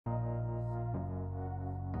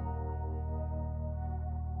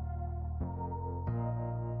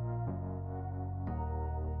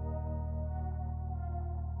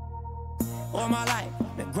all my life.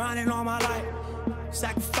 Been grinding all my life.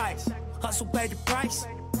 Sacrifice, hustle paid the price.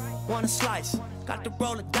 Want a slice, got to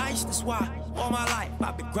roll the dice. That's why all my life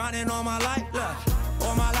I've been grinding all my life. Look,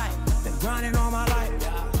 all my life, been grinding all my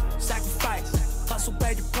life. Sacrifice, hustle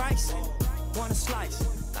paid the price. Want a slice,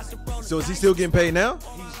 got to roll the So is he still getting paid now?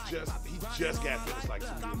 He just got finished like 2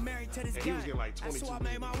 years ago. And he was getting like 22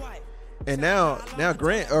 million. And now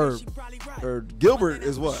Grant or Gilbert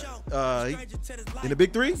is what? He, in the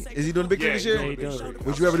Big Three? Is he doing the Big Three this year?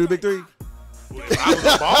 Would you ever do the Big Three? If I was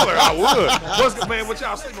a baller, I would. Man, what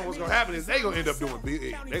y'all sleeping on what's gonna happen is they gonna end up doing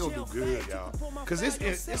big. They gonna do good, y'all. Cause it's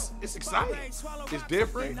exciting. It's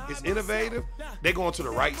different. It's innovative. They going to the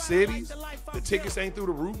right cities. The tickets ain't through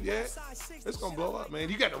the roof yet. It's gonna blow up, man.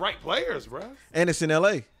 You got the right players, bro. And it's in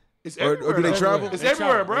LA. It's everywhere. Or do they travel? It's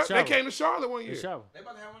everywhere, bro. They came to Charlotte one year. They travel. They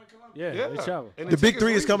about to have one in Columbia. Yeah, they travel. And The Big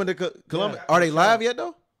Three is tickets coming to Columbia. Are they live yet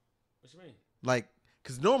though? What you mean? Like,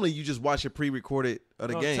 because normally you just watch it pre-recorded of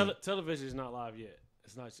the game. Television is not live yet.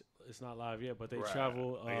 It's not live yet, but they Right.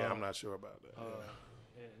 travel. Yeah, I'm not sure about that.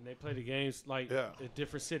 And they play the games like in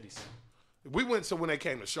different cities. We went to when they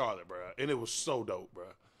came to Charlotte, bro, and it was so dope, bro.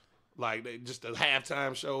 Like they just the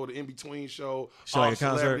halftime show, the in between show, all like a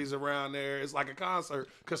celebrities around there. It's like a concert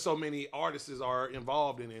because so many artists are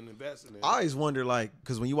involved in it and investing in it. I always wonder, like,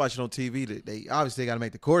 because when you watch it on TV, they obviously got to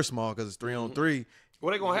make the court small because it's 3-on-3.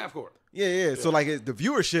 Well, they gonna half court. Yeah. So like the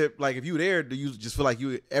viewership, like if you there, do you just feel like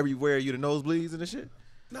you everywhere you the nosebleeds and the shit?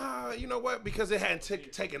 Nah, you know what? Because it hadn't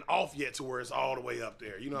taken off yet to where it's all the way up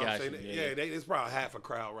there. You know what I'm saying? Yeah, it's probably half a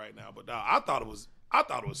crowd right now. But I thought it was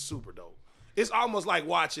super dope. It's almost like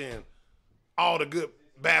watching all the good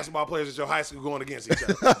basketball players at your high school going against each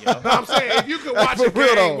other. You know what I'm saying? If you could watch a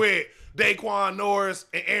game with Daquan Norris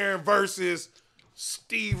and Aaron versus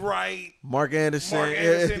Steve Wright, Mark Anderson,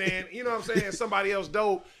 and you know what I'm saying, somebody else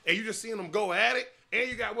dope, and you just seeing them go at it, and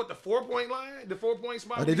you got what, the 4-point line, the 4-point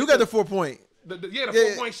spot. They do got the 4-point. The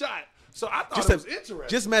 4-point shot. So I thought it was interesting.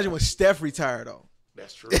 Just imagine when Steph retired though.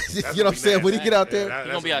 That's true. You know what I'm saying? When he get out there,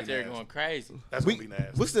 he's gonna be out there going crazy. That's gonna be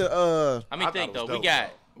nasty. What's the I mean, think though,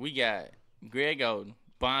 we got Greg Oden,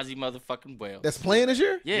 Bonzi motherfucking Wells. that's playing this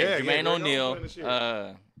year? Yeah, Jermaine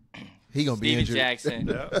O'Neal, He gonna be Steven injured.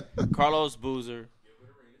 Jackson, Carlos Boozer,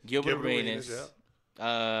 Gilbert Arenas. You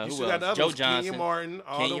Who still got the else? others, Joe Johnson, Kenyon Martin,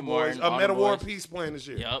 all Kenyon them boys. Martin, all Meta them War boys. Peace playing this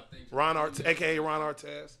year. Yep, A.K.A. Ron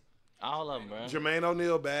Artest. all of them, bro. Jermaine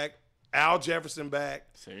O'Neal back. Al Jefferson back.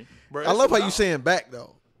 See, Bro, I love how you saying back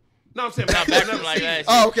though. No, I'm saying back for back another from like season. last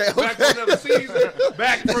Oh, okay. Back for another season.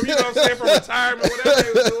 Back from, you know what I'm saying, from retirement, whatever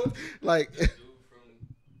they was doing. Like Dude from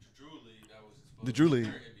Drew League, that was his the Drew League.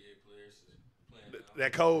 NBA players playing.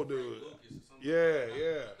 That cold dude. Lucas or something. Yeah. I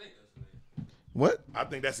think that's the name. What? I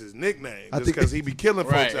think that's his nickname. I Just think- because he be killing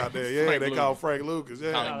folks Right. out there. Yeah, Frank they Blue. call Frank Lucas.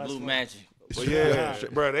 Yeah. like Blue Magic. But yeah,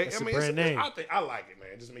 bro. That's a brand name. I like it,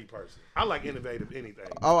 man. Just me personally. I like innovative anything.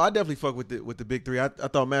 Oh, I definitely fuck with the Big Three. I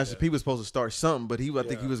thought Master P was supposed to start something, but I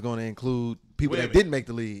think he was going to include people Women. that didn't make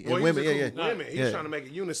the league Well, and he's women. including women. He's Yeah. trying to make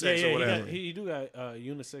it unisex or whatever. He do got a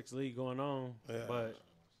unisex league going on, but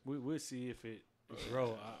we'll see if it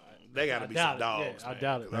grow. They got to be some dogs. I man.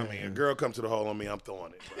 doubt it. I mean, a girl come to the hole on me, I'm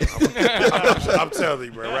throwing it. Bro. I'm telling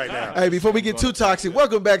you, bro, right now. Hey, before we get too toxic,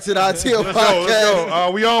 welcome back to the ITL Let's podcast.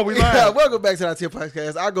 go. We on. We Yeah, live. welcome back to the ITL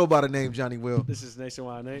podcast. I go by the name Johnny Will. This is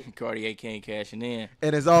Nationwide Nate. Cartier King cashing in.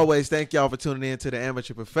 And as always, thank y'all for tuning in to the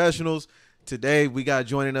Amateur Professionals. Today, we got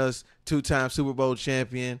joining us 2-time Super Bowl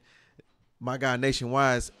champion, my guy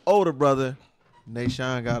Nationwide's older brother,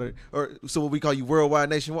 Nashawn Goddard. Or so what we call you, Worldwide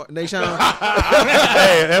Nashawn?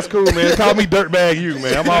 Hey, that's cool, man. Call me Dirtbag you,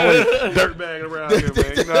 man. I'm always dirtbagging around here,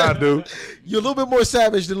 man. You know how I do. You're a little bit more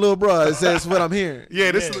savage than Lil Bro. That's what I'm hearing.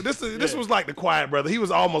 Yeah, this was like the quiet brother. He was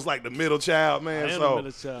almost like the middle child, man. I am So the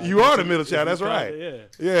middle child. you are the middle child. That's right. Yeah.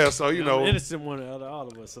 Yeah. So you I'm know. the innocent one out of all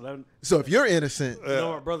of us. So that, So if you're innocent, you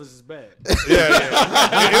know our brothers is bad. Yeah.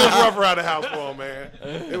 It was rough around the house for him, man.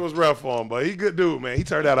 It was rough for him, but he good dude, man. He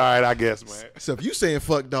turned out all right, I guess, man. so if you saying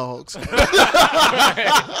fuck dogs,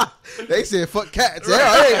 they saying fuck cats.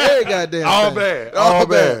 Hey, goddamn. All thing.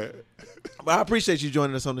 bad. But I appreciate you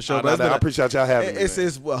joining us on the show. I bro. appreciate y'all having me. It's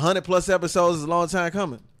man. 100+ episodes. It's a long time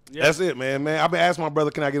coming. Yeah. That's it, man. I've been asking my brother,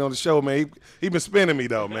 can I get on the show, man? He been spinning me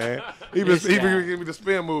though, man. He been giving me the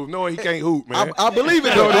spin move, knowing he can't hoop, man. I believe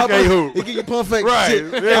it though. He can't hoop. He give you pump fake Right,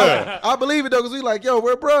 shit. yeah. I believe it though, because we like, yo,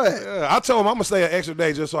 where bro at? Yeah, I told him I'm gonna stay an extra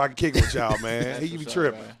day just so I can kick it with y'all, man. He be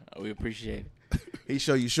tripping. We appreciate it. He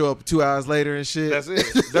show up 2 hours later and shit. That's it.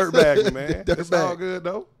 Dirtbag, man. It's Dirtbag. all good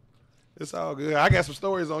though. It's all good. I got some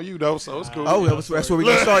stories on you though, so it's cool. Oh, that's where we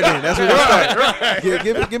gonna start then. That's where we gonna start.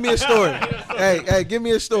 Right. Give me a story. Hey, give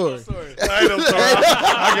me a story. I ain't no star.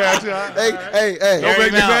 I got you. Hey. Don't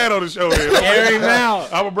make me mad on the show here. Air him out.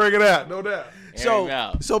 I'm gonna bring it out, no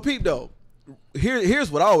doubt. So peep though. Here's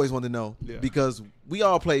what I always wanted to know because we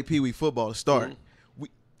all played Pee Wee football to start. Mm-hmm.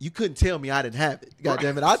 You couldn't tell me I didn't have it. God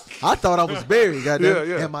damn it. I thought I was buried. God damn it.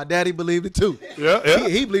 Yeah. And my daddy believed it too. Yeah.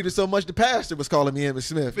 He believed it so much the pastor was calling me Emmitt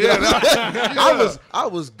Smith. Yeah. I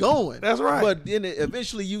was going. That's right. But then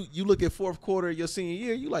eventually you look at fourth quarter of your senior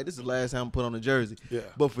year, you like, this is the last time I put on a jersey. Yeah.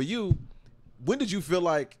 But for you, when did you feel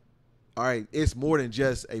like, all right, it's more than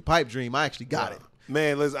just a pipe dream. I actually got it.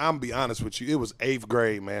 Man, listen, I'm gonna be honest with you. It was 8th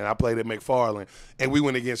grade, man. I played at McFarland, and we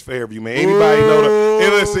went against Fairview, man. Anybody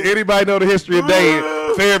know the history of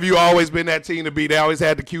Dayton? Fairview always been that team to beat. They always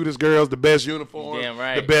had the cutest girls, the best uniforms,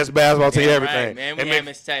 the best basketball team, everything. Right, man. We had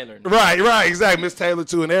Miss Taylor. Right, exactly. Miss Taylor,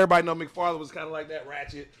 too. And everybody know McFarland was kind of like that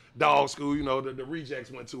ratchet dog school, you know, the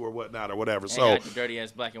rejects went to or whatnot or whatever. And so got the dirty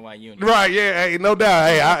ass black and white uniform. Right, yeah, hey, no doubt.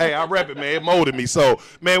 Hey, I rep it, man. It molded me. So,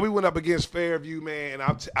 man, we went up against Fairview, man,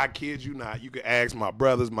 and I kid you not. You could ask my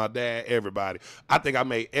brothers, my dad, everybody. I think I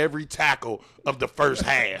made every tackle of the first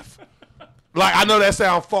half. Like, I know that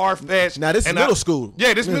sounds far-fetched. Now, this is middle school.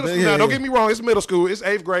 Yeah, this is middle school. Now, don't get me wrong. It's middle school. It's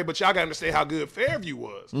 8th grade, but y'all got to understand how good Fairview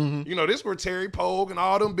was. Mm-hmm. You know, this is where Terry Pogue and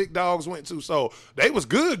all them big dogs went to. So, they was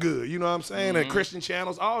good. You know what I'm saying? And Christian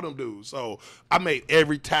Channels, all them dudes. So, I made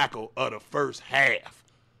every tackle of the first half.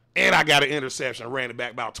 And I got an interception, ran it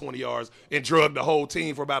back about 20 yards, and drugged the whole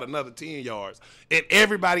team for about another 10 yards. And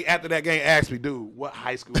everybody after that game asked me, dude, what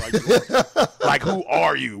high school are you going? Like, who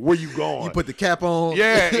are you? Where you going? You put the cap on.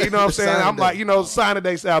 Yeah, you know what I'm saying? I'm like, you know, signing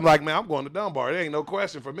day, I'm like, man, I'm going to Dunbar. There ain't no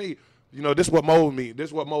question for me. You know, this is what molded me.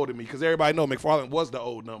 Because everybody know McFarland was the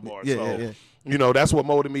old Dunbar. Yeah. You know, that's what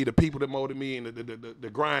molded me, the people that molded me, and the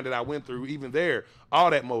grind that I went through, even there,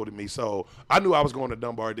 all that molded me. So I knew I was going to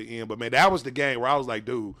Dunbar at the end. But, man, that was the game where I was like,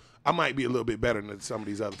 dude, I might be a little bit better than some of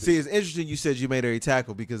these other people. See, it's interesting you said you made every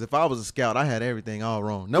tackle because if I was a scout, I had everything all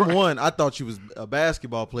wrong. Number one, I thought you was a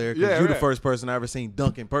basketball player because you're the first person I ever seen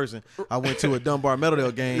dunk in person. I went to a Dunbar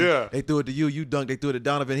Meadowdale game. Yeah. They threw it to you. You dunked. They threw it to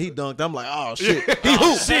Donovan. He dunked. I'm like, oh, shit. Yeah. He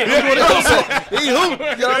hooped. Shit. He hooped.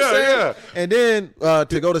 You know what I'm saying? Yeah. And then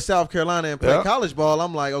to go to South Carolina and play college ball,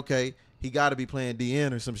 I'm like, okay, he got to be playing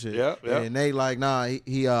DN or some shit. Yeah. And they like, nah,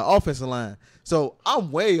 he offensive line. So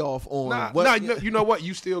I'm way off on what. You know what?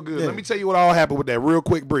 You still good. Let me tell you what all happened with that real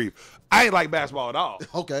quick brief. I ain't like basketball at all.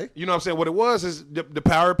 Okay. You know what I'm saying? What it was is the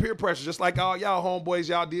power of peer pressure. Just like all y'all homeboys,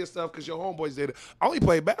 y'all did stuff because your homeboys did it. I only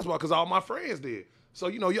played basketball because all my friends did. So,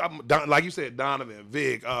 you know, like you said, Donovan,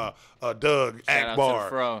 Vic, Doug,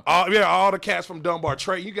 Akbar. All the cats from Dunbar.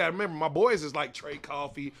 Trey, you got to remember, my boys is like Trey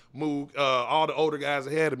Coffey, Moog, all the older guys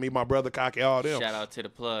ahead of me, my brother Cocky, all them. Shout out to the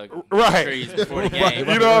plug. Right. Trees before the game.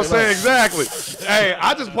 You know what I'm saying? Exactly. Hey,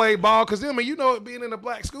 I just played ball because then, you know, being in a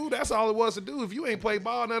black school, that's all it was to do. If you ain't played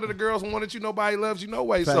ball, none of the girls wanted you. Nobody loves you no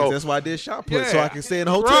way. Fact, so that's why I did shot put so I can stay in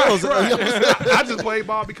hotels. Right. I just played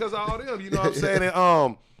ball because of all them. You know what I'm saying?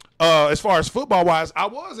 And, as far as football wise, I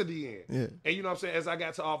was a DN. Yeah. And you know what I'm saying? As I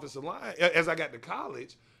got to offensive line, as I got to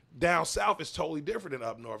college, down south is totally different than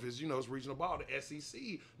up north. It's regional ball. The SEC,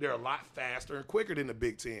 they're a lot faster and quicker than the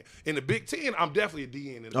Big Ten. In the Big Ten, I'm definitely a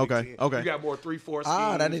DN in the Big Ten. Okay. You got more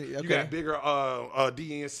 3-4 schemes. You got bigger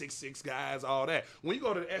DN 6'6" guys, all that. When you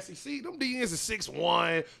go to the SEC, them DNs is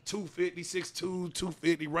 6'1", 250, 6'2",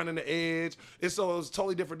 250, running the edge. It's a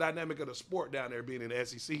totally different dynamic of the sport down there being in the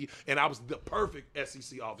SEC. And I was the perfect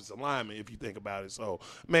SEC offensive lineman if you think about it. So,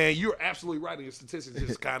 man, you're absolutely right. And your statistics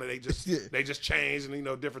just kind of they just change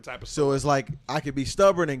and different type of stuff. So it's like I can be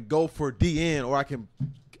stubborn and go for DN, or I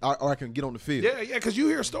can get on the field. Yeah, because you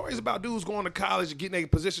hear stories about dudes going to college and getting their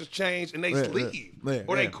positions changed and they leave.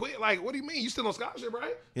 Or they quit. Like, what do you mean? You still on scholarship,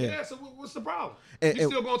 right? Yeah, so what's the problem? You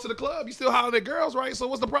still going to the club. You still hollering at girls, right? So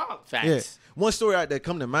what's the problem? Facts. Yeah. One story out there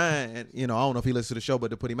come to mind, and I don't know if he listens to the show, but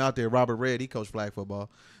to put him out there, Robert Red, he coached flag football.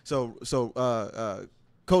 So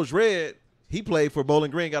Coach Red, he played for Bowling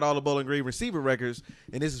Green, got all the Bowling Green receiver records,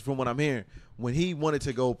 and this is from what I'm hearing. When he wanted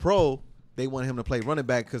to go pro, they wanted him to play running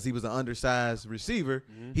back because he was an undersized receiver.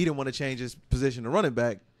 Mm-hmm. He didn't want to change his position to running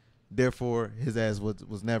back. Therefore, his ass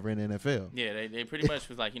was never in the NFL. Yeah, they pretty much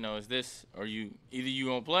was like, is this, or either you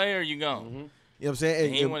going to play or you gone. Mm-hmm. You know what I'm saying?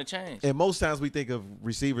 And he didn't want to change. And most times we think of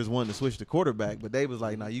receivers wanting to switch to quarterback, but they was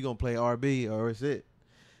like, nah, you going to play RB or it's it.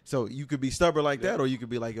 So you could be stubborn like that, or you could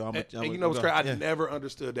be like, yo, I'm you know what's crazy? I never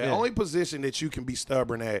understood that. Only position that you can be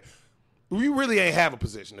stubborn at we really ain't have a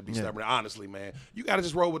position to be stubborn, honestly, man. You got to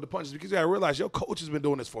just roll with the punches because you got to realize your coach has been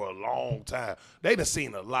doing this for a long time. They done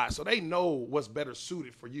seen a lot, so they know what's better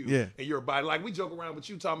suited for you and your body. Like, we joke around with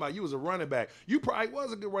you talking about you was a running back. You probably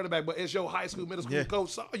was a good running back, but as your high school, middle school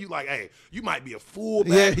coach saw you like, hey, you might be a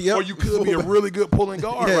fullback or you could be a really good pulling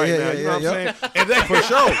guard now. You know what I'm saying? And they, for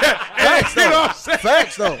sure. Facts, though.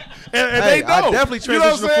 Facts, though. And they know. I definitely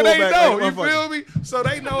transitioned to fullback. They know. Like, you feel me? So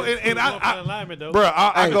they know. And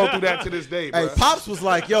I go through that to this day, bro. Hey, Pops was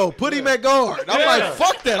like, yo, put him at guard. I'm like,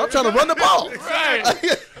 fuck that. I'm trying to run the ball.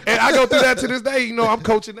 And I go through that to this day. You know, I'm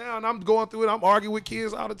coaching now, and I'm going through it. I'm arguing with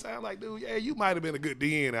kids all the time. Like, dude, you might have been a good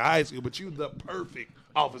DN in high school, but you the perfect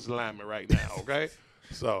offensive lineman right now, okay?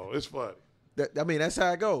 So, it's funny. I mean, that's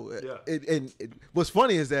how I go. Yeah. And what's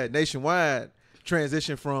funny is that Nationwide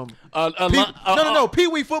transition from Pee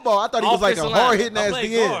Wee football. I thought he was like a hard hitting ass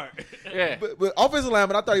DN. But offensive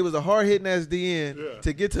lineman, I thought he was a hard hitting ass DN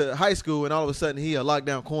to get to high school, and all of a sudden he a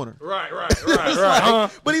lockdown corner. Right.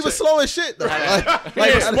 But he was slow as shit though.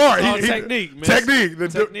 Like smart. Technique, man.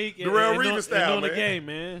 Technique. Technique. Darrell Reeves style, man. The game,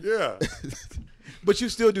 man. Yeah. But you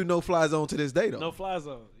still do no fly zone to this day though. No fly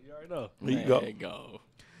zone. You already know. There you go.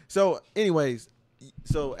 So, anyways,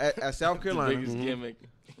 at South Carolina, the biggest gimmick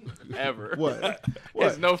ever. What?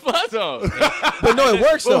 It's no fly zone. But no, it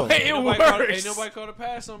works though. It works. Ain't nobody called a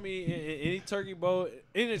pass on me in any turkey bowl,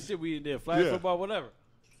 any shit we did, flag football, whatever.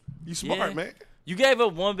 You smart, man. You gave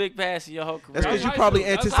up one big pass in your whole career. That's because you probably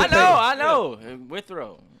anticipated. I know.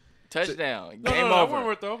 Withrow. Touchdown. Game over. I wasn't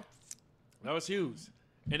Withrow. That was huge.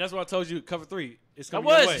 And that's why I told you cover 3. It's coming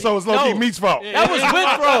your your way. way. So it's low-key Meat's fault. That was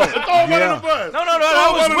Withrow. Throw him under the bus. No,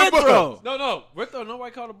 that was Withrow. No. Withrow,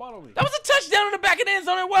 nobody called a ball on me. That was a touchdown in the back of the end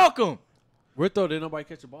zone at Welcome. Withrow, didn't nobody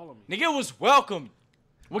catch a ball on me. Nigga, it was Welcome.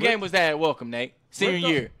 What game was that at Welcome, Nate? Senior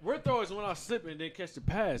year. Withrow is when I slip and didn't catch the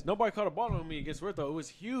pass. Nobody caught a ball on me against Withrow. It was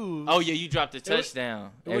huge. Oh, yeah, you dropped a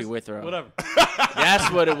touchdown. Withrow. Whatever.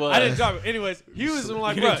 That's what it was. I didn't drop it. Anyways, Hughes was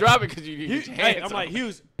like, you didn't drop it because you didn't. Hey, I'm like,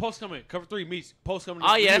 Hughes, post coming. Cover 3 meets. Post coming.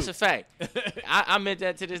 Oh, yeah, that's a fact. I meant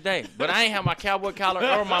that to this day. But I ain't have my cowboy collar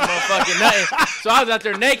or my motherfucking nothing. So I was out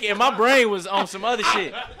there naked and my brain was on some other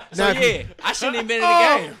shit. So, I shouldn't have been in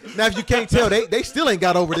the game. Now, if you can't tell, they still ain't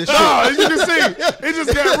got over this shit. No, you can see. It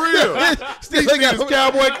just got real. Still ain't got this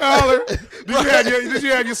cowboy collar. Did you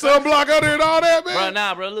have your sunblock under and all that,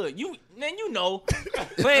 man? Bro, look, you know,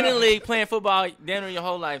 playing in the league, playing football, damn near your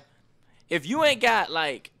whole life. If you ain't got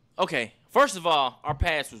okay, first of all, our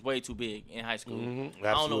pass was way too big in high school. Mm-hmm,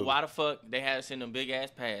 I don't know why the fuck they had us in them big ass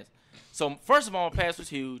pads. So first of all, my pass was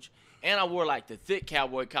huge, and I wore the thick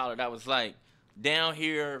cowboy collar that was down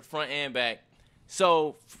here, front and back.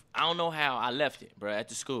 So I don't know how I left it, bro, at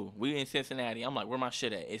the school. We in Cincinnati. I'm like, where my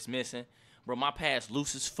shit at? It's missing. Bro, my pass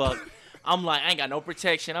loose as fuck. I'm like, I ain't got no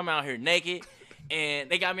protection. I'm out here naked. And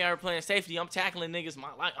they got me out here playing safety. I'm tackling niggas.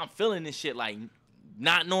 I'm feeling this shit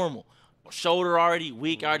not normal. Shoulder already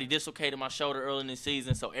weak. I already dislocated my shoulder early in the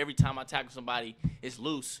season. So every time I tackle somebody, it's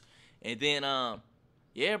loose. And then,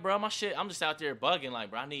 bro, my shit, I'm just out there bugging.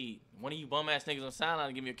 Bro, I need one of you bum-ass niggas on the sideline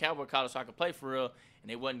to give me a cowboy collar so I can play for real. And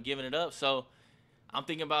they wasn't giving it up. So I'm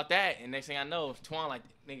thinking about that. And next thing I know, Twan,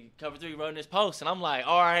 nigga, cover 3 running this post. And I'm like,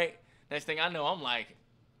 all right. Next thing I know, I'm like,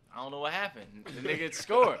 I don't know what happened. The nigga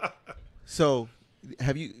scored. So,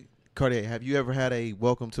 Cartier, have you ever had a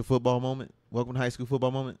welcome to football moment? Welcome to high school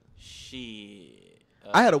football moment? Shit.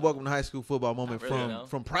 I had a welcome to high school football moment really,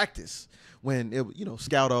 from practice when it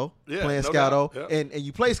Scout-O, playing no Scout-O, doubt. and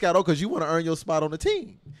you play Scout-O because you want to earn your spot on the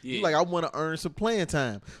team. Yeah. You I want to earn some playing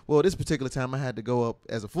time. Well, this particular time I had to go up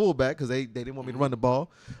as a fullback because they didn't want me to run the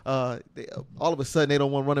ball. All of a sudden they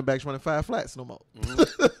don't want running backs running 5 flats no more.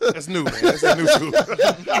 That's new, man. That's a new school.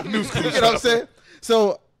 New school. You know what I'm saying?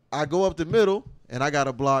 So I go up the middle and I got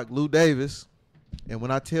to block Lou Davis. And when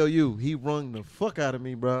I tell you, he rung the fuck out of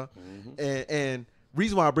me, bro. Mm-hmm. And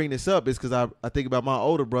reason why I bring this up is because I think about my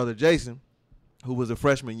older brother, Jason, who was a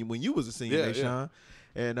freshman when you was a senior, Sean.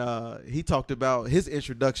 And he talked about his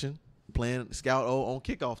introduction playing Scout-O on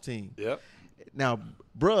kickoff team. Yep. Now,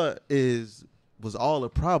 bruh was all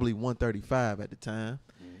of probably 135 at the time.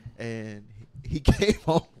 Mm-hmm. And he came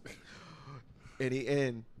home.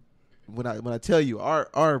 And when I tell you,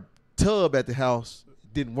 our tub at the house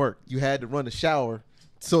didn't work. You had to run the shower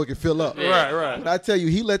so it could fill up. Yeah. Right. When I tell you,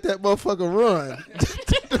 he let that motherfucker run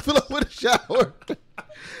to fill up with a shower.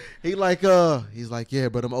 He's like, yeah,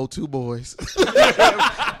 but I'm O2 boys.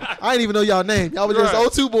 I didn't even know y'all name. Y'all was just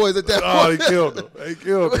O2 boys at that point. Oh, he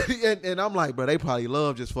killed him. And I'm like, bro, they probably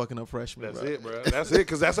love just fucking up freshmen. That's it, bro. That's it,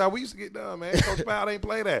 because that's how we used to get done, man. Coach Powell ain't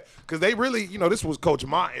play that. Because they really, this was Coach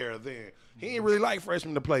Mott era then. He ain't really like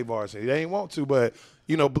freshmen to play varsity. They ain't want to, but,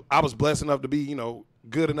 I was blessed enough to be,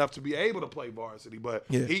 good enough to be able to play varsity, but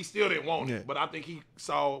he still didn't want Yeah. it. But I think he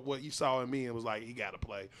saw what you saw in me and was like, he got to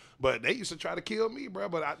play. But they used to try to kill me, bro.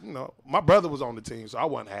 But my brother was on the team, so I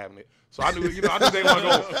wasn't having it. So I knew,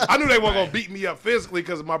 I knew they weren't gonna beat me up physically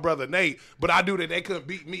because of my brother Nate. But I knew that they couldn't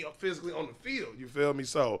beat me up physically on the field. You feel me?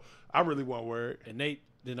 So I really wasn't worried. And Nate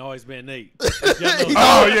didn't always been Nate.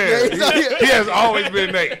 Oh yeah, he has always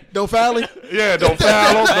been Nate. Don't foul him. Yeah, don't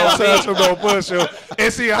foul him, don't touch him, don't push him.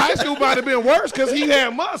 And see, high school might have been worse because he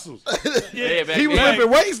had muscles. Yeah, He was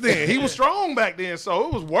lifting weights then. He was strong back then, so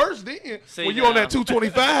it was worse then. See, when you on that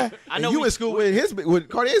 225. I know You in school with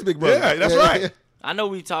Cartier's big brother. Yeah, that's right. I know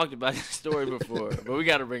we talked about this story before, but we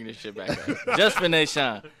got to bring this shit back up. Just for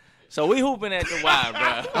Nashawn. So we hooping at the Y,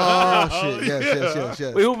 bro. Oh shit!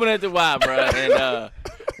 Yes. We hooping at the Y, bro, and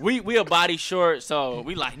we a body short, so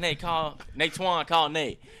we like Nate Twan, call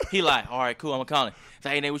Nate. He like, all right, cool, I'm gonna call him. He's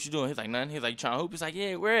like, hey Nate, what you doing? He's like, nothing. He's like, you trying to hoop? He's like,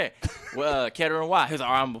 yeah, where at? Well, Kettering Y. He's like,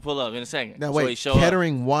 all right, I'm gonna pull up in a second. Now So wait, he show up.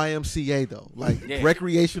 Kettering YMCA though, like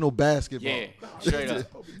recreational basketball. Yeah, straight up.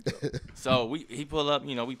 So he pull up,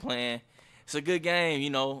 we playing. It's a good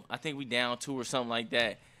game, I think we down 2 or something like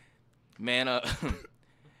that. Man,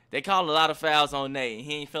 they called a lot of fouls on Nate, and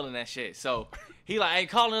he ain't feeling that shit. So he like, ain't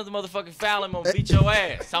calling another motherfucking foul, I'm gonna beat your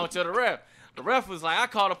ass. Talking to the ref. The ref was like, I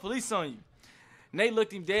called the police on you. Nate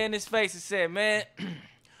looked him dead in his face and said, man,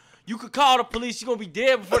 you could call the police, you're gonna be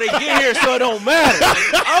dead before they get here, so it don't matter.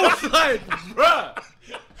 I was like, bruh.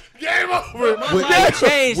 Game over. My life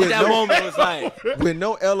changed at that moment. It was like, with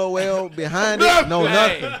no LOL behind it, no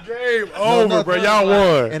nothing. Game over, bro. Y'all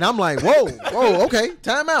won. And I'm like, whoa, okay,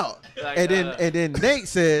 time out. Like, and then Nate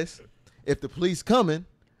says, if the police coming,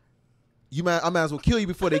 I might as well kill you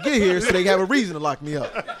before they get here, so they have a reason to lock me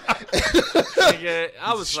up.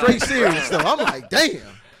 I was Straight like, serious though. I'm like, damn.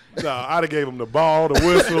 Nah, I'd have gave him the ball, the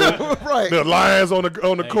whistle, Right. the lines on the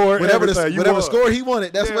court, Whatever everything. whatever score he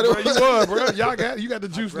wanted, that's what it was. You won, bro. You got the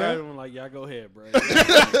juice Grab now. him like, y'all go ahead, bro.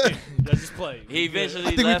 Y'all just play. he eventually I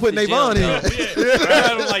think we left put the Navon gym, in. though. Yeah,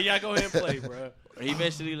 grab him like, y'all go ahead and play, bro. He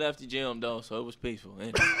eventually left the gym, though, so it was peaceful.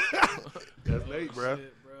 That's late, bro.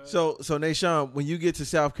 So Nashawn, when you get to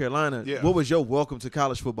South Carolina, what was your welcome to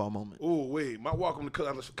college football moment? Ooh, wait. My welcome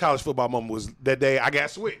to college football moment was that day I got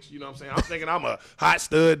switched. You know what I'm saying? I'm thinking I'm a hot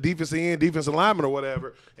stud, defensive lineman or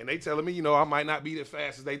whatever, and they telling me, I might not be as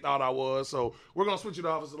fast as they thought I was, so we're going to switch you to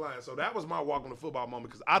offensive line. So that was my welcome to football moment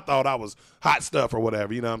because I thought I was hot stuff or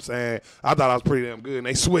whatever, you know what I'm saying? I thought I was pretty damn good, and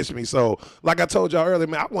they switched me. So like I told y'all earlier,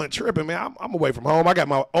 man, I wasn't tripping, man. I'm away from home. I got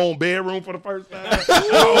my own bedroom for the first time, my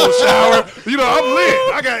own shower. I'm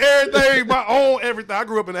lit. I got everything. My own everything. I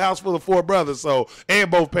grew up in a house full of 4 brothers, and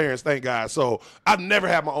both parents, thank God. So I've never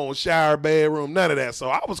had my own shower, bedroom, none of that. So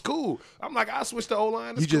I was cool. I'm like, I switched to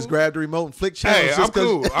O-line. You just grabbed the remote and flicked channels. Hey, I'm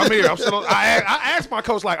cool. I'm here. I'm still on, I asked my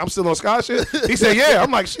coach, like, I'm still on scholarship. He said, yeah.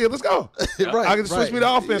 I'm like, shit, let's go. I can switch me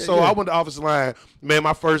to offense. So I went to offensive line. Man,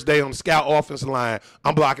 my first day on the scout offensive line,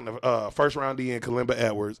 I'm blocking the first round D in Kalimba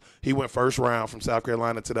Edwards. He went first round from South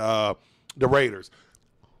Carolina to the Raiders.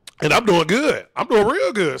 And I'm doing good. I'm doing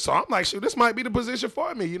real good. So I'm like, shoot, this might be the position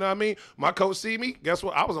for me. You know what I mean? My coach see me. Guess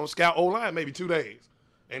what? I was on scout O-line maybe 2 days.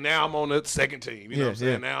 And now I'm on the second team. You know what I'm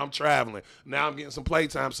saying? Now I'm traveling. Now I'm getting some play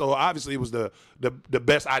time. So obviously it was the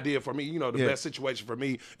best idea for me, the best situation for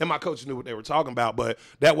me. And my coach knew what they were talking about. But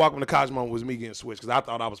that welcome to college moment was me getting switched because I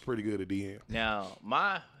thought I was pretty good at the end. Now,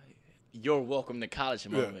 your welcome to college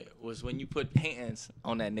moment was when you put hands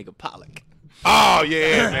on that nigga Pollock. Oh,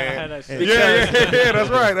 yeah, man. Yeah, that's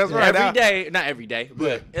right. Every day, not every day,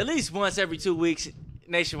 but at least once every 2 weeks,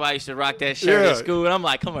 Nationwide used to rock that shirt at school. And I'm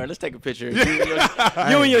like, come on, let's take a picture. You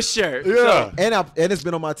and your shirt. Yeah. So, and it's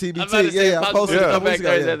been on my TBT. I posted it back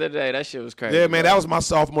there the the other day. That shit was crazy. Yeah, man, that was my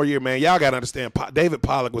sophomore year, man. Y'all got to understand, David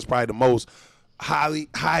Pollock was probably the most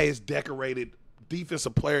highest decorated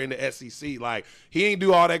defensive player in the SEC. Like, he ain't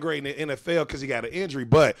do all that great in the NFL because he got an injury,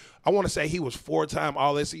 but I want to say he was 4-time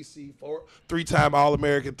All-SEC, 3-time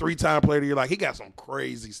All-American, 3-time Player of the Year. Like, he got some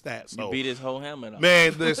crazy stats. So, you beat his whole helmet off.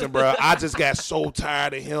 Man, listen, bro, I just got so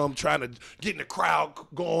tired of him trying to get in the crowd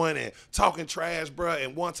going and talking trash, bro.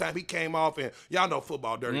 And one time he came off, and y'all know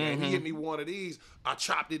football dirty game. He hit me one of these. I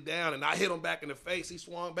chopped it down, and I hit him back in the face. He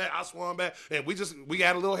swung back. I swung back. And we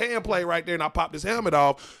got a little hand play right there, and I popped his helmet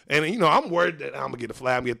off. And, I'm worried that I'm gonna get the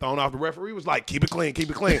flag, I'm gonna get thrown off. The referee was like, keep it clean, keep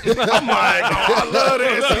it clean. I'm like, oh, I love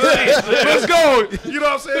this. Let's go. You know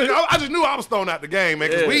what I'm saying? I just knew I was thrown out the game, man.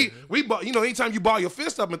 Because we, you know, anytime you ball your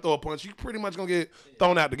fist up and throw a punch, you pretty much gonna get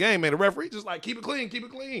thrown out the game, man. The referee just like, keep it clean, keep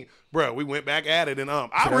it clean. Bro, we went back at it, and I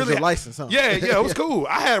so really license, huh? Yeah, it was cool.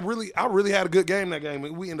 I really had a good game that game.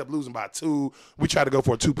 We ended up losing by 2. We tried to go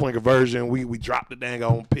for a 2-point conversion. We dropped the dang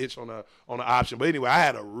on pitch on the option. But anyway, I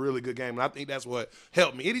had a really good game, and I think that's what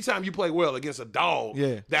helped me. Anytime you play well against a dog,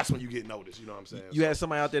 that's when you get noticed. You know what I'm saying? You had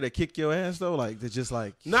somebody out there that kicked your ass though, like that's just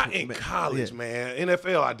like not in college, man.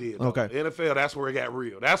 NFL, I did. Though. Okay, NFL, that's where it got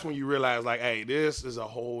real. That's when you realize, like, hey, this is a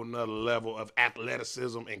whole nother level of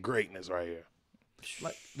athleticism and greatness right here.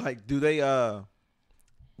 Like, do they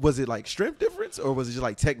was it like strength difference or was it just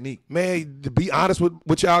like technique? Man, to be honest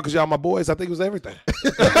with y'all, because y'all my boys, I think it was everything.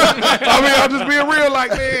 I mean, I'm just being real.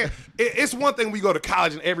 Like, man, it's one thing we go to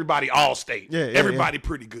college and everybody all state. Everybody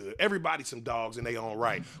pretty good. Everybody some dogs in their own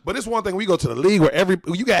right. But it's one thing we go to the league where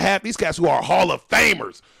you got half these cats who are Hall of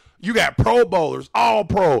Famers. You got Pro Bowlers, all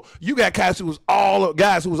pro. You got guys who was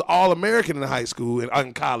all American in high school and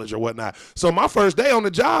in college or whatnot. So my first day on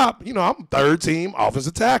the job, you know, I'm third team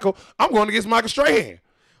offensive tackle. I'm going against Michael Strahan.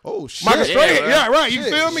 Oh shit! Michael Strahan, yeah, right. You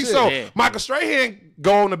Shit, feel me? shit. So Michael Strahan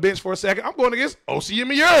go on the bench for a second. I'm going against O.C.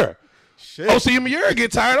 Meyer. O.C. Meyer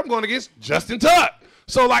get tired. I'm going against Justin Tuck.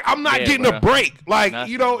 So, like, I'm not getting a break. Like,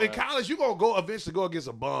 you know, in college, you're going to eventually go against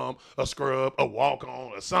a bum, a scrub, a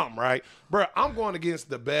walk-on, or something, right? Bro, I'm going against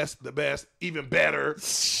the best, even better.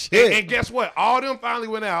 And guess what? All them finally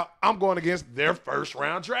went out. I'm going against their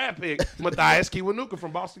first-round draft pick, Matthias Kiwanuka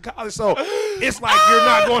from Boston College. So, it's like you're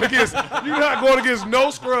not going against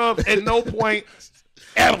no scrubs at no point.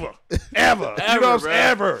 Ever. You know what I'm saying?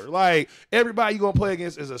 Ever. Like, everybody you gonna play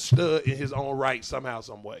against is a stud in his own right somehow,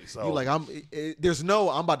 some way. So you like I'm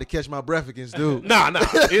about to catch my breath against dude. Nah.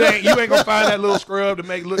 You ain't gonna find that little scrub to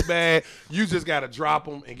make look bad. You just gotta drop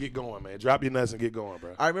them and get going, man. Drop your nuts and get going,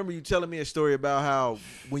 bro. I remember you telling me a story about how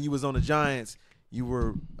when you was on the Giants, you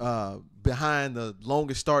were behind the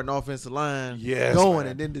longest starting offensive line going, man.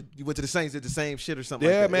 And then you went to the Saints, did the same shit or something.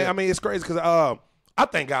 Yeah, like that. man. I mean, it's crazy because I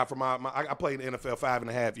thank God for I played in the NFL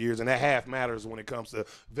 5.5 years, and that half matters when it comes to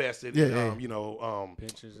vested, you know,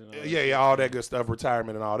 pensions and all that good stuff,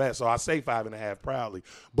 retirement and all that. So I say 5.5 proudly.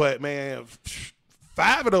 But man,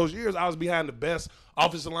 5 of those years I was behind the best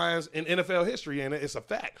offensive lines in NFL history, and it's a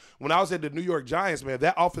fact. When I was at the New York Giants, man,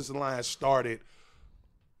 that offensive line started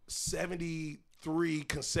 73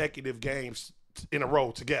 consecutive games in a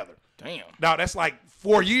row together. Damn. Now that's like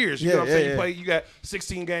 4 years. You know what I'm saying? You got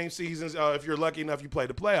 16 game seasons. If you're lucky enough, you play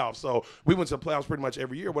the playoffs. So we went to the playoffs pretty much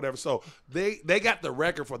every year, whatever. So they got the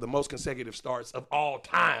record for the most consecutive starts of all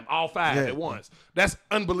time, all 5 at once. That's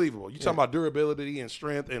unbelievable. You talking about durability and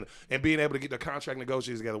strength and being able to get the contract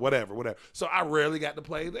negotiated together, whatever. So I rarely got to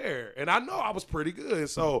play there, and I know I was pretty good.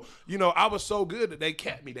 So you know, I was so good that they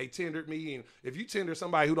kept me. They tendered me, and if you tender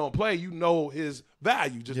somebody who don't play, you know his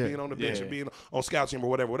value just being on the bench and being on scout team or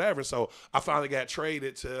whatever. So I finally got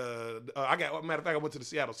traded to matter of fact, I went to the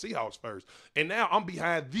Seattle Seahawks first. And now I'm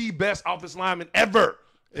behind the best offensive lineman ever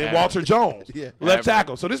in Walter Jones, left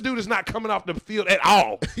tackle. So this dude is not coming off the field at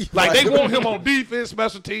all. Like, they want him on defense,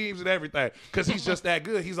 special teams, and everything because he's just that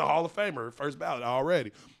good. He's a Hall of Famer, first ballot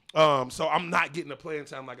already. So I'm not getting the playing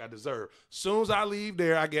time like I deserve. Soon as I leave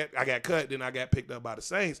there, I got cut. Then I got picked up by the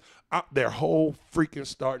Saints. Their whole freaking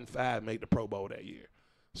starting 5 made the Pro Bowl that year.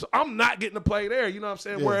 So I'm not getting to play there. You know what I'm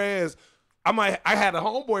saying? Yeah. Whereas I had a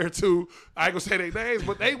homeboy or two, I ain't gonna say their names,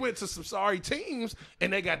 but they went to some sorry teams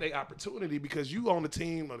and they got their opportunity because you on the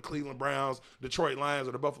team of the Cleveland Browns, Detroit Lions,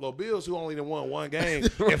 or the Buffalo Bills who only won 1 game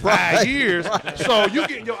in 5 years. So you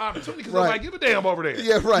getting your opportunity because nobody give a damn over there.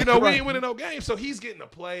 Yeah, right. You know, we ain't winning no games. So he's getting to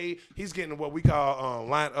play. He's getting what we call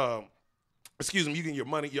you getting your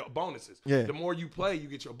money, your bonuses. Yeah. The more you play, you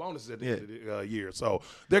get your bonuses at the end of the year. So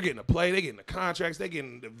they're getting to play, they're getting the contracts, they're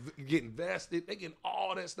getting vested, they're getting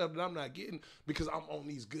all that stuff that I'm not getting because I'm on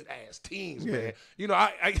these good ass teams, man. You know,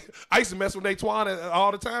 I used to mess with Nate'Twan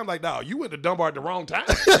all the time. Like, dog, you went to Dunbar at the wrong time.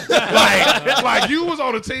 like you was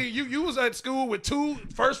on a team, you was at school with 2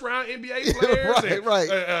 first-round NBA players.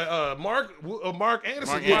 right. Mark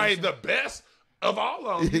Anderson, probably the best of all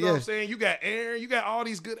of them. You know what I'm saying? You got Aaron, you got all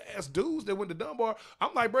these good ass dudes that went to Dunbar.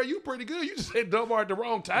 I'm like, bro, you pretty good. You just hit Dunbar at the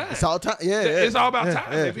wrong time. It's all time. It's all about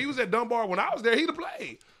time. If he was at Dunbar when I was there, he'd have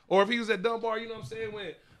played. Or if he was at Dunbar, you know what I'm saying,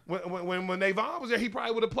 when Navon was there, he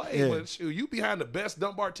probably would have played. But shoot, you behind the best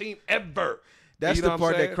Dunbar team ever. That's the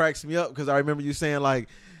part that cracks me up because I remember you saying like,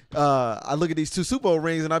 I look at these 2 Super Bowl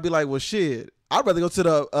rings and I'd be like, well, shit, I'd rather go to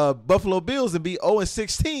the Buffalo Bills and be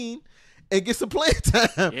 0-16 and get some playing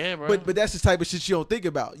time. Yeah, bro. But that's the type of shit you don't think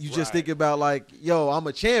about. You just think about like, yo, I'm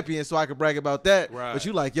a champion, so I can brag about that. Right. But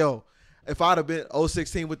you like, yo, if I'd have been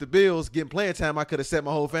 016 with the Bills getting playing time, I could have set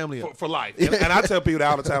my whole family up for life. And I tell people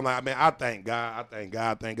that all the time, like, man, I thank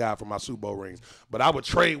God for my Super Bowl rings. But I would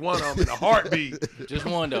trade one of them in a heartbeat. Just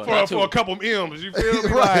one though. For a couple M's. You feel me?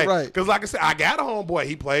 Right. Because like I said, I got a homeboy.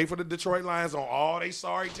 He played for the Detroit Lions on all they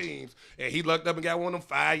sorry teams, and he lucked up and got one of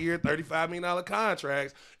them 5-year, $35 million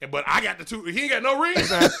contracts. But I got the two. He ain't got no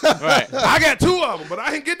rings now. Right. I got two of them, but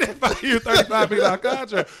I didn't get that 5-year, $35 million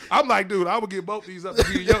contract. I'm like, dude, I would give both these up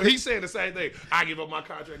to you. He's saying the same thing. I give up my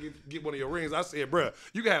contract, get one of your rings. I said, bruh,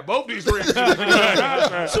 you can have both these rings.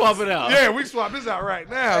 Swap it out. Yeah, we swap this out right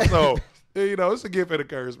now. So, you know, it's a gift and a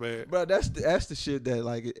curse, man. Bro, that's the shit that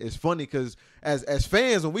like it's funny because as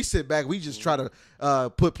fans, when we sit back, we just try to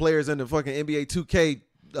put players in the fucking NBA 2K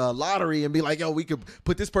lottery and be like, yo, we could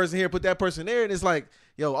put this person here, put that person there, and it's like,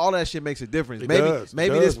 yo, all that shit makes a difference.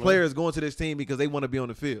 Maybe this player is going to this team because they want to be on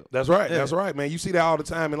the field. That's right. Yeah. That's right, man. You see that all the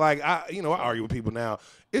time, and like I argue with people now.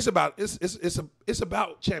 It's about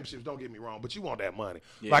championships. Don't get me wrong, but you want that money.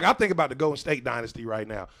 Yeah. Like I think about the Golden State dynasty right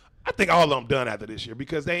now. I think all of them done after this year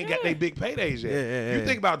because they ain't got their big paydays yet. You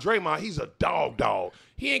think about Draymond, he's a dog.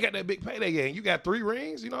 He ain't got that big payday yet. And you got 3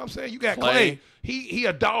 rings, you know what I'm saying? You got Clay. He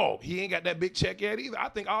a dog. He ain't got that big check yet either. I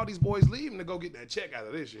think all these boys leaving to go get that check out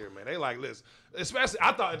of this year, man. They like, listen, especially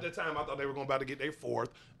I thought at the time they were going about to get their 4th.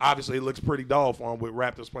 Obviously, it looks pretty dull for them with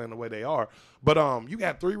Raptors playing the way they are. But you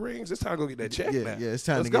got 3 rings. It's time to go get that check now. Yeah, it's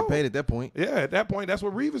time to get paid at that point. Yeah, at that point, that's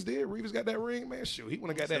what Reeves did. Reeves got that ring, man. Shoot, he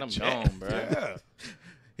wouldn't have got that check. Gone, bro. Yeah.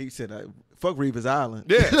 He said, fuck Reeves Island.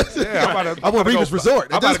 Yeah. I want Reeves Resort.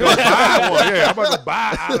 I'm about to go buy one. Yeah, I'm about to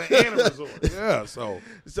buy Island and a resort. Yeah, so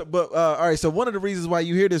but all right. So one of the reasons why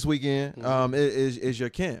you here this weekend is your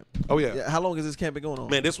camp. Oh yeah. How long has this camp been going on?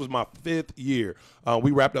 Man, this was my 5th year. We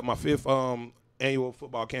wrapped up my 5th annual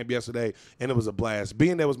football camp yesterday, and it was a blast.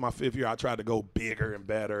 Being that was my 5th year, I tried to go bigger and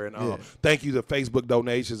better. And thank you to Facebook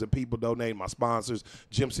donations and people donating, my sponsors,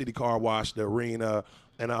 Gym City Car Wash, the arena,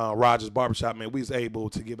 and Rogers Barbershop. Man, we was able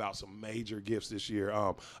to give out some major gifts this year.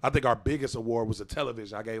 I think our biggest award was a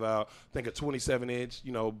television. I gave out, I think, a 27-inch,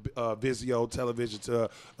 Vizio television to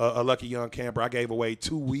a lucky young camper. I gave away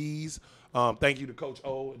 2 Wiis. Thank you to Coach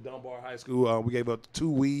O at Dunbar High School. We gave up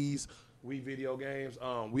 2 Wiis, Wii video games.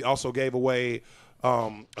 We also gave away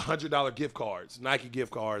 $100 gift cards, Nike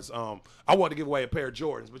gift cards. I wanted to give away a pair of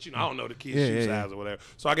Jordans, but I don't know the kids' shoe size or whatever.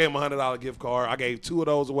 So I gave them a $100 gift card. I gave 2 of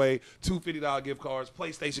those away, 2 $50 gift cards,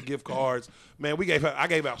 PlayStation gift cards. Man, I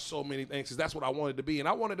gave out so many things because that's what I wanted to be, and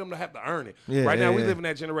I wanted them to have to earn it. Right now, we live in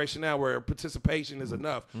that generation now where participation is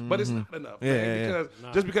enough, but it's not enough, man.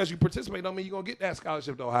 Because just because you participate don't mean you're gonna get that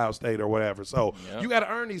scholarship to Ohio State or whatever. So you got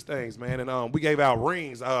to earn these things, man. And we gave out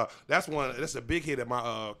rings. That's a big hit at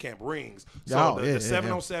my camp, rings. So the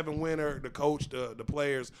 7-on-7 winner, the coach, the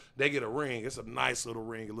players, they get a ring. It's a nice little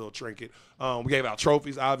ring, a little trinket. We gave out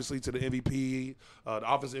trophies, obviously, to the MVP,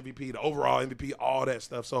 the offensive MVP, the overall MVP, all that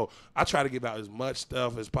stuff. So I try to give out as much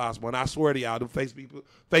stuff as possible. And I swear to y'all, the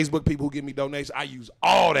Facebook people who give me donations, I use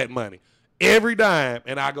all that money, every dime,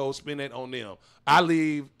 and I go spend it on them.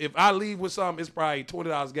 If I leave with something, it's probably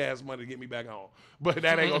 $20 gas money to get me back home. But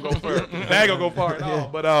that ain't gonna go far. That ain't gonna go far at all.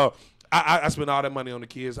 But I spend all that money on the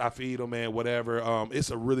kids. I feed them, man, whatever.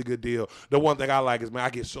 It's a really good deal. The one thing I like is, man, I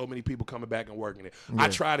get so many people coming back and working it. I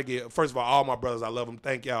try to get, first of all my brothers, I love them.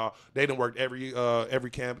 Thank y'all. They done worked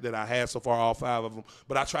every camp that I had so far, all 5 of them.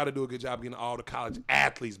 But I try to do a good job getting all the college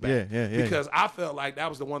athletes back. Because I felt like that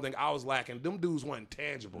was the one thing I was lacking. Them dudes weren't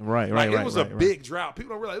tangible. It was a big drought.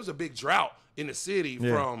 People don't realize it was a big drought in the city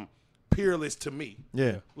from Peerless to me.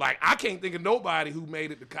 Like I can't think of nobody who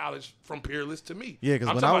made it to college from Peerless to me.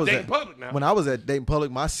 Because when I was at Dayton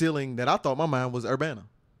Public, my ceiling that I thought my mind was Urbana.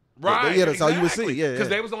 Right. That's all you would see. Because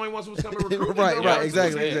they was the only ones who was coming recruiting. Right.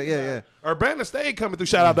 Exactly. Urbana stayed coming through.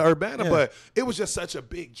 Shout out to Urbana. But it was just such a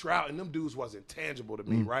big drought, and them dudes wasn't tangible to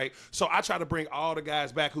me, right? So I try to bring all the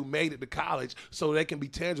guys back who made it to college so they can be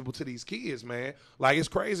tangible to these kids, man. Like, it's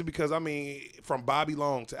crazy because, I mean, from Bobby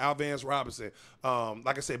Long to Al Vance Robinson,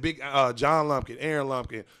 like I said, big John Lumpkin, Aaron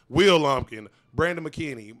Lumpkin, Will Lumpkin, Brandon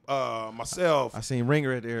McKinney, myself. I seen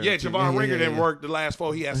Ringer at there. Yeah, Javon Ringer didn't work the last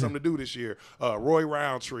 4. He had something to do this year. Roy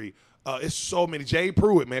Roundtree. It's so many. Jay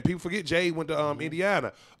Pruitt, man. People forget Jay went to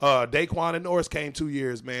Indiana. Daquan and Norris came 2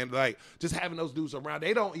 years, man. Like, just having those dudes around,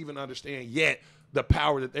 they don't even understand yet the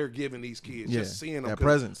power that they're giving these kids. Just seeing them. That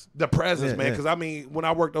presence. The presence, Yeah, man. yeah. Because, I mean, when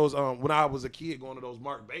I worked those, when I was a kid going to those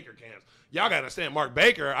Mark Baker camps, y'all got to understand, Mark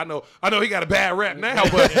Baker, I know he got a bad rap now,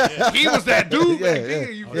 but he was that dude back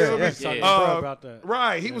then. You feel me? About that.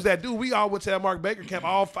 Right. He was that dude. We all went to that Mark Baker camp,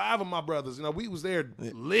 all 5 of my brothers. You know, we was there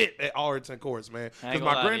lit at Arlington Courts, man. I ain't Because gonna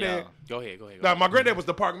my lie to granddad. y'all. Go ahead. Now, my granddad was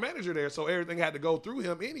the park manager there, so everything had to go through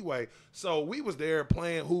him anyway. So we was there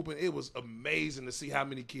playing, hooping. It was amazing to see how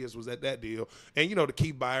many kids was at that deal. And, you know, the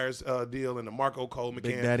Keith Byers deal and the Marco Coleman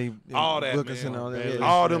Big camp. Daddy, all that, Wilkinson, man. all that.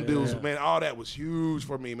 All them dudes, man. All that was huge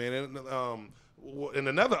for me, man. And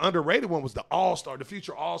another underrated one was the All-Star, the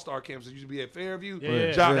future All-Star camps that used to be at Fairview.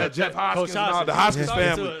 Jeff Hoskins and all the Hoskins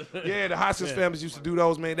family. Yeah, the Hoskins families used to do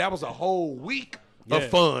those, man. That was a whole week of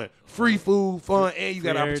fun. Free food, fun, and you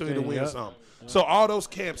got an opportunity to win something. So all those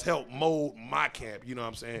camps helped mold my camp, you know what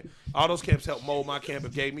I'm saying? All those camps helped mold my camp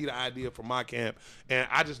and gave me the idea for my camp. And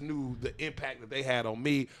I just knew the impact that they had on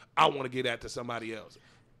me. I want to get that to somebody else.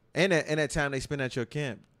 And that time they spend at your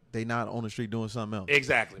camp, they not on the street doing something else.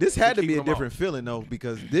 Exactly. This had to be a Keeping them different feeling though,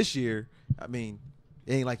 because this year, I mean,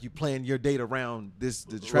 it ain't like you playing your date around the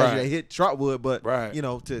tragedy that hit Trotwood, but you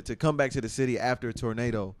know, to come back to the city after a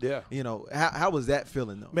tornado. Yeah. You know, how was that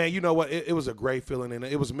feeling though? Man, you know what? It was a great feeling, and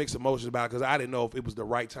it was mixed emotions about it because I didn't know if it was the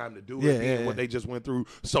right time to do it. What they just went through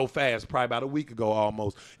so fast, probably about a week ago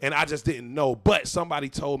almost, and I just didn't know. But somebody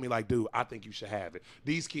told me, like, dude, I think you should have it.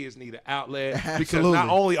 These kids need an outlet because not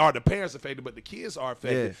only are the parents affected, but the kids are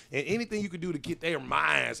affected. And anything you can do to get their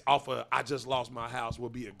minds off of I just lost my house will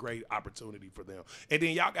be a great opportunity for them. And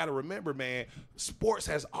then y'all got to remember, man, sports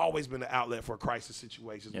has always been an outlet for crisis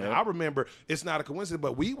situations. Man, I remember, it's not a coincidence,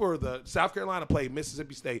 but we were South Carolina played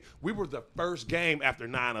Mississippi State. We were the first game after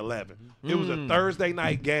 9/11. It was a Thursday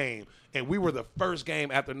night game, and we were the first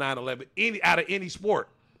game after 9/11 out of any sport.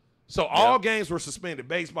 So all games were suspended,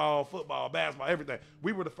 baseball, football, basketball, everything.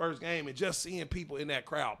 We were the first game, and just seeing people in that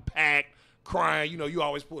crowd packed, crying, you know, you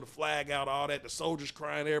always pull the flag out, all that, the soldiers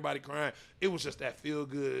crying, everybody crying. It was just that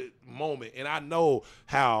feel-good moment. And I know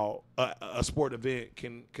how a sport event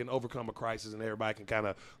can overcome a crisis and everybody can kind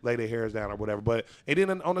of lay their hairs down or whatever. But and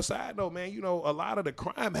then on the side note, man, you know, a lot of the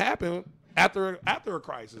crime happened after a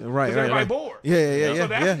crisis. Right. Everybody bored. So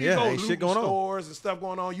that's you go loot stores and stuff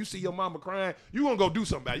going on. You see your mama crying, you're going to go do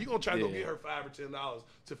something about it. You're going to try to go get her $5 or $10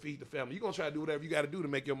 to feed the family. You're going to try to do whatever you got to do to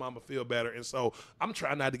make your mama feel better. And so I'm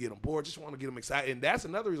trying not to get them bored. Just want to get them excited. And that's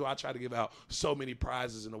another reason why I try to give out so many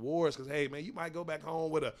prizes and awards because, hey, man, you might go back home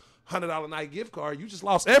with a $100 night gift card. You just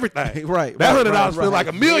lost everything. That $100 feel like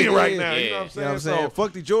 $1 million right now. You know what I'm saying? So,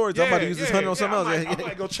 fuck the George. I'm about to use this $100 on something else. I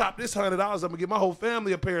might go chop this $100. I'm going to give my whole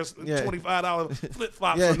family a pair of $25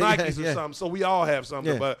 flip-flops or Nikes or something. So we all have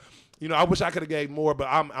something. But you know, I wish I could have gave more, but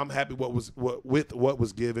I'm happy with what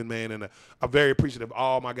was given, man, and I'm very appreciative of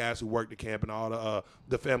all my guys who worked the camp and all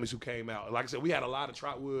the families who came out. Like I said, we had a lot of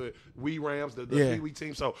Trotwood Wee Rams, the Pee Wee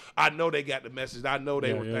team, so I know they got the message. I know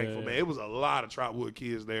they were thankful, man. It was a lot of Trotwood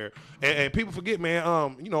kids there, and people forget,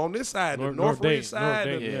 man. You know, on this side, the North End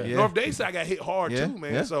side, North Day side got hit hard too,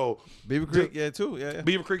 man. So Beaver Creek,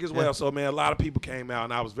 Beaver Creek as well. So man, a lot of people came out,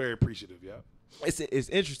 and I was very appreciative. Yeah. It's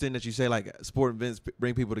interesting that you say like sport events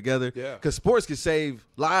bring people together. Yeah. Because sports can save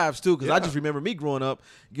lives too. Because I just remember me growing up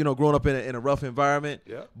in a rough environment.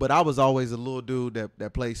 Yeah. But I was always a little dude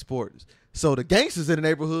that played sports. So the gangsters in the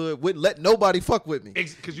neighborhood wouldn't let nobody fuck with me.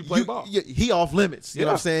 Because you play ball. He off limits. You know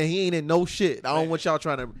what I'm saying? He ain't in no shit. I don't want y'all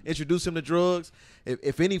trying to introduce him to drugs.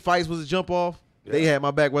 If any fights was a jump off, they had my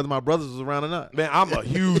back whether my brothers was around or not. Man, I'm a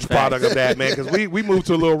huge product of that, man, because we moved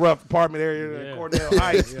to a little rough apartment area in Cornell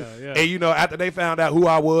Heights. And, you know, after they found out who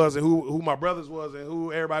I was and who my brothers was and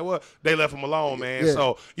who everybody was, they left them alone, man.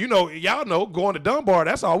 So, you know, y'all know, going to Dunbar,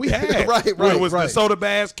 that's all we had. It was the soda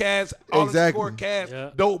bass cats, all the sport cats,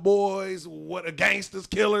 dope boys, gangsters,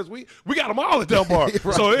 killers. We got them all at Dunbar.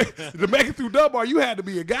 So to make it through Dunbar, you had to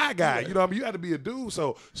be a guy. You know what I mean? You had to be a dude.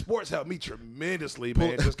 So sports helped me tremendously,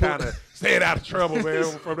 man, just kind of staying out of trouble, man,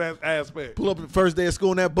 from that aspect. Pull up the first day of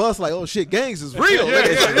school in that bus like, oh shit, gangs is real.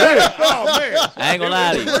 Oh man, I ain't gonna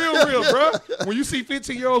lie to you. Real, bro. When you see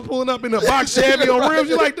 15-year-olds pulling up in a box Chevy on rims,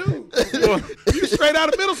 you're like, dude, you straight out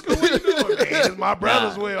of middle school. What you doing? Man, it's my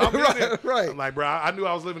brother's way. I'm like, bro, I knew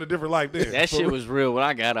I was living a different life then. That shit was real when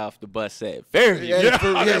I got off the bus at Fairview.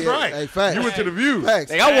 That's right. Hey, facts. You went to the view.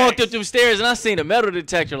 Like I walked up them stairs and I seen a metal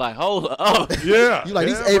detector. Like, hold up. Yeah. You like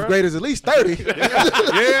these 8th graders at least 30.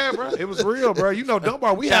 Yeah, bro. It was real, bro. You know,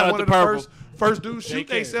 Dunbar, we had one of the first dudes shoot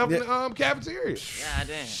themselves in the cafeteria. God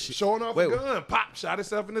damn. Showing off a gun, pop, shot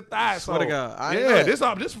himself in the thigh. Swear to God.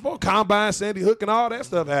 This before Combine, Sandy Hook, and all that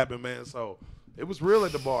stuff happened, man. So it was real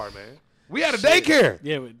at the bar, man. We had a daycare.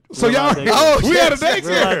 Yeah. So y'all, we had a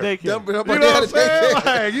daycare. Daycare. You know what I'm saying?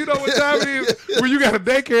 Like, you know what time it is when you got a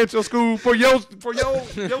daycare at your school for your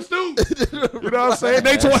students. You know what I'm saying?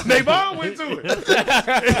 They all went to it.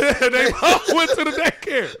 They all went to the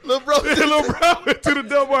daycare. Little bro went to the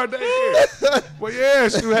Delmar daycare. But yeah,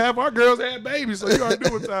 shoot, half our girls had babies, so you already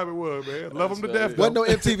knew what time it was, man. Love them to death. Wasn't no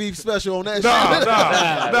MTV special on that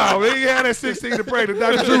No, we ain't had that 16 to pregnant.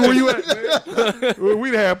 Dr. Drew, where you at, man?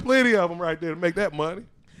 We'd have plenty of them right there to make that money.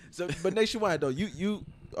 So, but nationwide though, you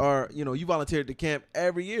are, you volunteer at the camp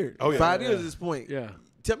every year. Oh, yeah. 5 years at this point. Yeah.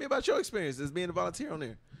 Tell me about your experience as being a volunteer on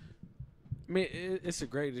there. I mean, it's a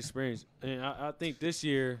great experience, and I think this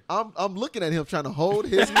year I'm looking at him trying to hold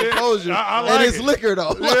his composure I like and his it. liquor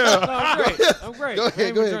though. Yeah. I'm great. Go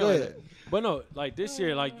ahead. But no, like this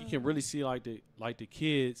year, like you can really see like the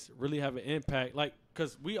kids really have an impact, like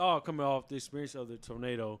because we all coming off the experience of the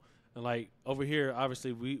tornado, and like over here,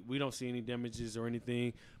 obviously we don't see any damages or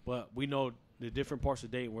anything, but we know the different parts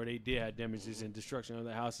of Dayton where they did have damages and destruction of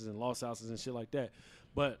their houses and lost houses and shit like that.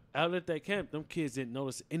 But out at that camp, them kids didn't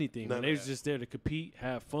notice anything. Man. They was just there to compete,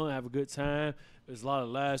 have fun, have a good time. There's a lot of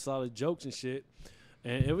laughs, a lot of jokes and shit.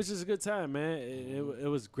 And it was just a good time, man. It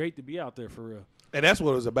was great to be out there for real. And that's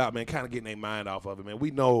what it was about, man, kind of getting their mind off of it, man.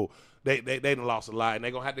 We know they done lost a lot, and they're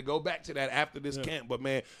going to have to go back to that after this camp. But,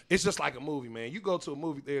 man, it's just like a movie, man. You go to a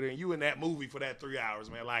movie theater, and you in that movie for that 3 hours,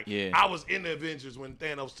 man. Like, I was in the Avengers when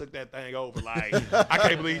Thanos took that thing over. Like, I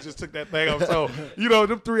can't believe he just took that thing over. So,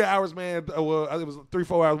 them 3 hours, man, well, it was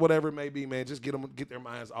 3-4 hours, whatever it may be, man, just get their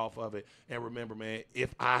minds off of it. And remember, man,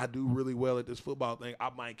 if I do really well at this football thing,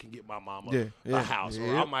 I can get my mama a house.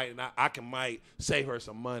 Or I might save her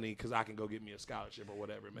some money because I can go get me a scholarship or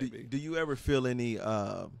whatever it may be. Do you ever feel any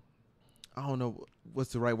I don't know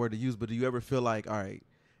what's the right word to use, but do you ever feel like, all right,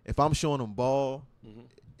 if I'm showing them ball,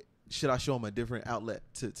 should I show them a different outlet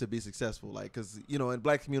to be successful? Like, because, in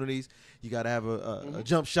black communities, you got to have a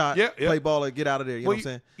jump shot, play ball, and get out of there. You know what I'm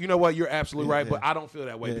saying? You know what? You're absolutely right, but I don't feel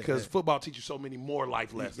that way because football teaches you so many more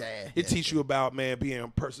life lessons. It teaches you about, man,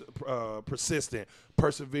 being persistent,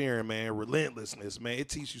 persevering, man, relentlessness, man. It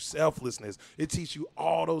teaches you selflessness. It teaches you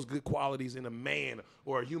all those good qualities in a man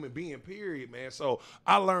or a human being, period, man. So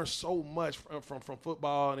I learned so much from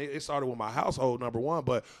football, and it started with my household, number one,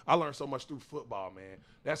 but I learned so much through football, man.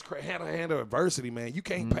 That's handle adversity, man. You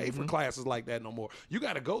can't pay for classes like that no more. You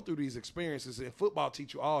got to go through these experiences, and football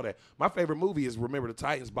teach you all that. My favorite movie is Remember the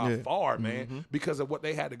Titans by far, man, because of what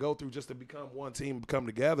they had to go through just to become one team, come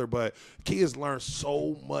together. But kids learn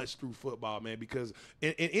so much through football, man, because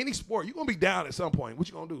in any sport, you're going to be down at some point. What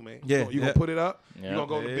you going to do, man? You going to put it up? You going to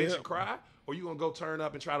go to the bench and cry? Or you going to go turn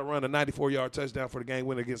up and try to run a 94-yard touchdown for the game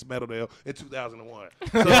winner against Meadowdale in 2001.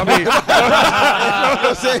 So, I mean,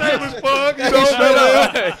 same as fun,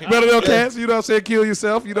 Meadowdale cats, you know what I'm saying, kill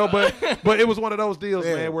yourself, but it was one of those deals,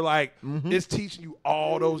 man, where, like, it's teaching you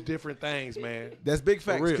all those different things, man. That's big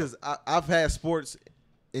facts because I've had sports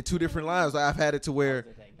in two different lives. I've had it to where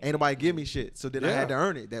ain't nobody give me shit, so then I had to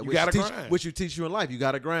earn it. That you gotta grind. Which you teach you in life. You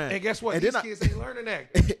got to grind. And guess what? These kids ain't learning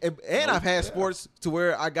that. and I've had sports to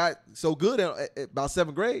where I got so good at about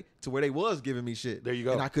 7th grade to where they was giving me shit. There you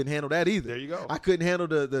go. And I couldn't handle that either. There you go. I couldn't handle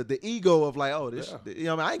the ego of like, this.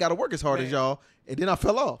 I ain't got to work as hard as y'all. And then I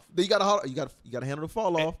fell off. Then you gotta handle the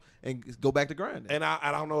fall off and go back to grinding. And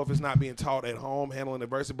I don't know if it's not being taught at home, handling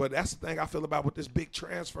adversity, but that's the thing I feel about with this big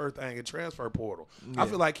transfer thing and transfer portal. I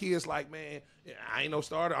feel like kids like, man, I ain't no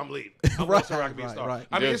starter, I'm leaving. I'm I can be a starter. Right.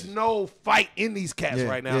 I mean, there's no fight in these cats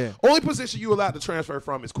right now. Only position you allowed to transfer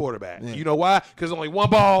from is quarterback. You know why? Because only one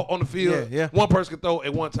ball on the field, one person can throw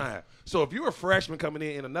at one time. So if you're a freshman coming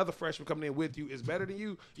in and another freshman coming in with you is better than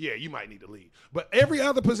you, you might need to leave. But every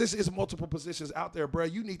other position is multiple positions out there, bro.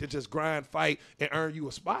 You need to just grind, fight, and earn you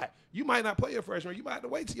a spot. You might not play a freshman. You might have to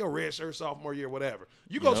wait till your red shirt sophomore year, whatever.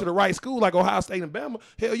 You go to the right school like Ohio State and Bama,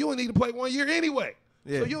 hell, you only need to play 1 year anyway.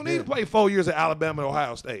 So you don't need to play 4 years at Alabama and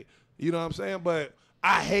Ohio State. You know what I'm saying? But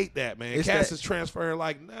I hate that, man. Cats is transferring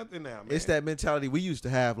like nothing now, man. It's that mentality we used to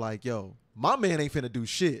have, like, yo, my man ain't finna do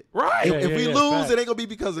shit. Right. If we lose, it ain't gonna be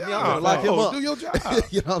because of me. I'm gonna lock him up. Do your job.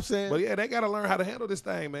 You know what I'm saying? But they gotta learn how to handle this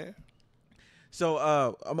thing, man. So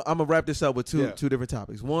I'm gonna wrap this up with two different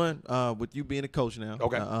topics. One, with you being a coach now,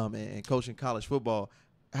 and coaching college football,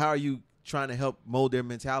 how are you trying to help mold their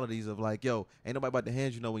mentalities of like, yo, ain't nobody about to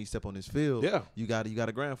hand when you step on this field. You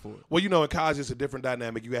gotta grind for it. Well, in college it's a different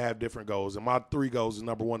dynamic. You have different goals, and my 3 goals is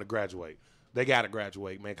number 1 to graduate. They got to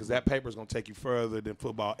graduate, man, because that paper is going to take you further than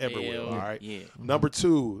football ever will, all right? Yeah. Number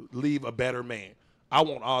 2, leave a better man. I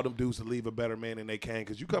want all them dudes to leave a better man than they can,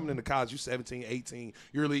 because you coming into college, you 17, 18,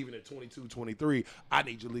 you're leaving at 22, 23. I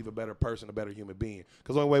need you to leave a better person, a better human being,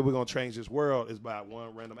 because the only way we're going to change this world is by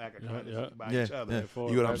one random act of kindness by each other.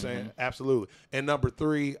 You know what I'm saying? Absolutely. And number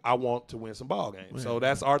 3, I want to win some ball games. So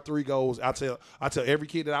that's our 3 goals. I tell every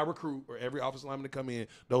kid that I recruit or every offensive lineman to come in,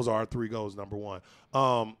 those are our 3 goals, number 1.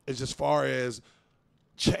 It's just far as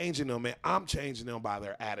changing them, man, I'm changing them by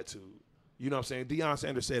their attitude. You know what I'm saying? Deion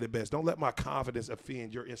Sanders said it best. Don't let my confidence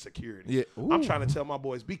offend your insecurity. Yeah. I'm trying to tell my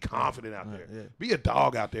boys, be confident out there. Yeah. Be a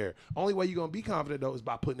dog out there. Only way you're going to be confident, though, is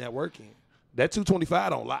by putting that work in. That 225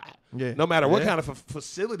 don't lie. Yeah. No matter what kind of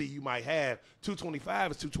facility you might have,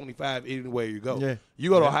 225 is 225 anywhere you go. Yeah. You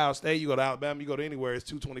go to Ohio State, you go to Alabama, you go to anywhere, it's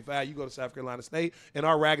 225. You go to South Carolina State, and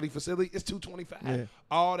our raggedy facility, it's 225. Yeah.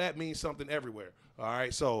 All that means something everywhere. All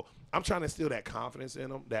right, so I'm trying to instill that confidence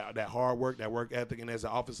in them, that hard work, that work ethic, and as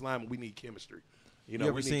an offensive lineman, we need chemistry. You know,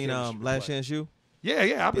 you ever seen Last Chance U?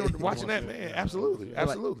 Yeah, I've been watching that, man. Absolutely.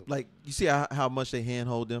 Like you see how much they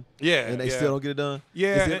handhold them? Yeah. And they still don't get it done?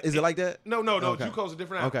 Yeah. Is it like that? No. Okay. JUCO's a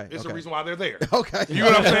different outfit. It's the reason why they're there. Okay. You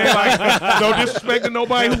know what I'm saying? Like, no disrespect to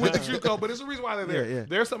nobody who went to JUCO, but it's the reason why they're there. Yeah.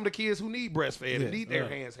 There's some of the kids who need breastfed and need their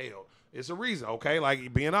hands held. It's a reason, okay?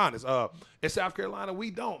 Like, being honest. In South Carolina,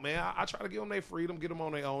 we don't, man. I try to give them their freedom, get them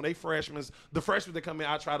on their own. The freshmen that come in,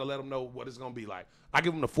 I try to let them know what it's going to be like. I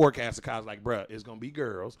give them the forecast of college, like, bruh, it's going to be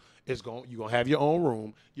girls. You're going to have your own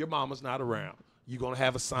room. Your mama's not around. You're going to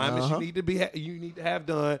have assignments you need to have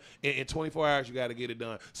done. In 24 hours, you got to get it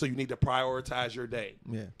done. So you need to prioritize your day.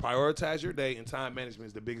 Yeah. Prioritize your day, and time management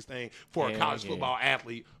is the biggest thing for a college football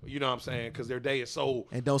athlete. You know what I'm saying? Because their day is so.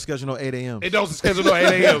 And don't schedule no 8 a.m. It don't schedule no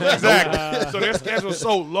 8 a.m. Exactly. So their schedule is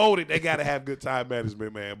so loaded, they got to have good time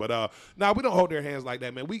management, man. But we don't hold their hands like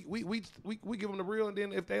that, man. We give them the real, and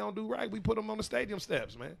then if they don't do right, we put them on the stadium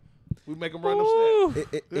steps, man. We make them run them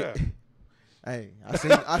steps. Hey,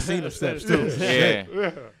 I seen the steps too.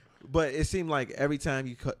 Yeah. But it seemed like every time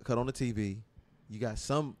you cut on the TV, you got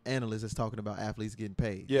some analysts that's talking about athletes getting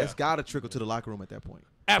paid. Yeah. That's got to trickle to the locker room at that point.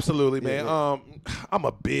 Absolutely, man. I'm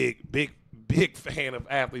a big fan of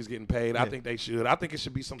athletes getting paid. I think they should. I think it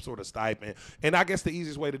should be some sort of stipend. And I guess the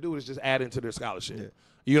easiest way to do it is just add into their scholarship. Yeah.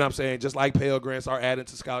 You know what I'm saying? Just like Pell Grants are adding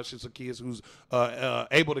to scholarships of kids who's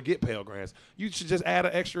able to get Pell Grants. You should just add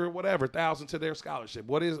an extra $1,000 to their scholarship.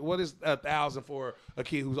 What is $1,000 for a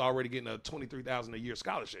kid who's already getting a $23,000 a year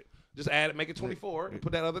scholarship? Just add it, make it 24, and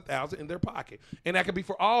put that other $1,000 in their pocket. And that could be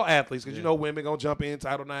for all athletes, because you know women gonna jump in,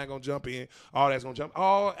 Title IX gonna jump in, all that's gonna jump.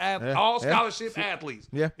 All scholarship athletes.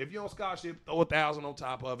 Yeah. If you're on scholarship, throw $1,000 on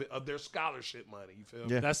top of it of their scholarship money. You feel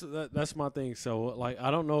me? Yeah. That's my thing. So like, I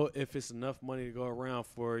don't know if it's enough money to go around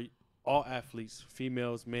for all athletes,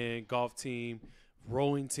 females, men, golf team,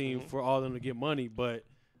 rowing team, for all of them to get money, but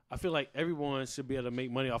I feel like everyone should be able to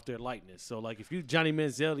make money off their likeness. So, like, if you Johnny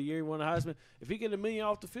Manziel the year he won the Heisman, if he get $1 million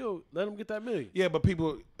off the field, let him get that $1 million. Yeah, but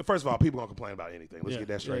first of all, people gonna complain about anything. Let's get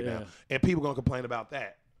that straight now. And people gonna complain about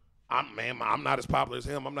that. I'm not as popular as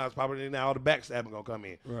him. I'm not as popular as now. All the backstabbing gonna come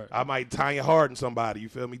in. Right. I might Tanya Harden somebody. You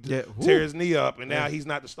feel me? Tear his knee up, and now he's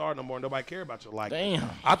not the star no more. Nobody care about your life. Damn.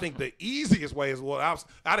 I think the easiest way is I'd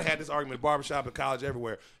have had this argument in barbershop, in college,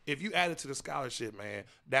 everywhere. If you add it to the scholarship, man,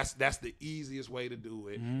 that's the easiest way to do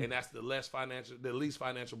it, and that's the least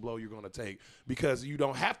financial blow you're gonna take, because you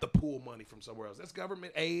don't have to pull money from somewhere else. That's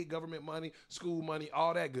government aid, government money, school money,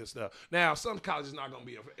 all that good stuff. Now, some colleges not gonna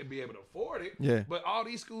be able to afford it. Yeah. But all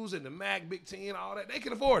these schools in the MAC, Big Ten, all that, they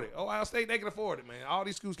can afford it. Ohio State, they can afford it, man. All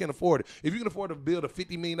these schools can afford it. If you can afford to build a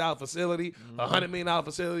 $50 million facility, a $100 million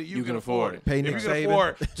facility, you can afford it. If you can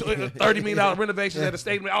afford $30 million renovations at a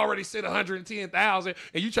stadium that already sit 110,000,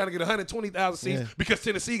 and you trying to get 120,000 seats because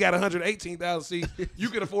Tennessee got 118,000 seats, you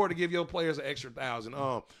can afford to give your players an extra 1,000.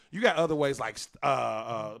 You got other ways like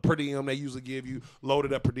per diem. They usually give you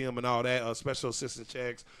loaded up per diem and all that. Special assistant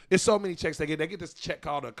checks. It's so many checks they get. They get this check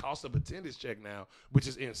called a cost of attendance check now, which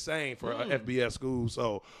is insane for a FBS school.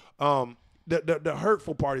 So the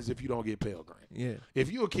hurtful part is if you don't get Pell Grant. Yeah.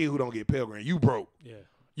 If you a kid who don't get Pell Grant, you broke. Yeah.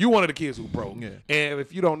 You one of the kids who broke. Yeah. And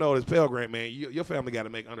if you don't know this Pell Grant, man, your family got to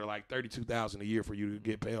make under like $32,000 a year for you to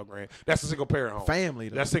get Pell Grant. That's a single parent home. Family,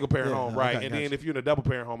 though. That's single parent home, right? Okay, and then if you're in a double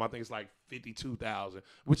parent home, I think it's like $52,000,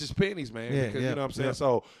 which is pennies, man. Because you know what I'm saying. Yeah.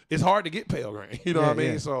 So it's hard to get Pell Grant. You know what I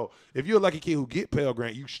mean? Yeah. So if you're a lucky kid who get Pell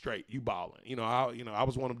Grant, you straight, you balling. I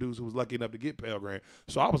was one of them dudes who was lucky enough to get Pell Grant,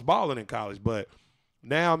 so I was balling in college, but.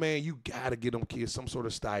 Now, man, you got to get them kids some sort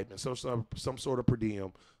of stipend, some sort of per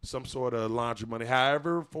diem, some sort of laundry money,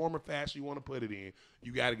 however form or fashion you want to put it in.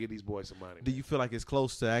 You got to get these boys some money. Do you feel like it's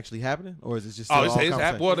close to actually happening, or is it just well,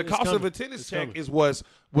 the It's cost of coming. a tennis It's check coming. is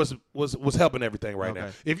was helping everything right now.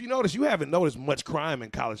 Okay. If you notice, you haven't noticed much crime in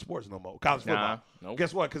college sports no more. College football. Nah, nope.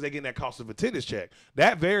 Guess what? Because they're getting that cost of a tennis check.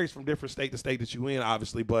 That varies from different state to state that you in,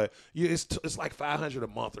 obviously, but it's like $500 a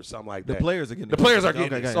month or something like The that. players are getting The it. players are getting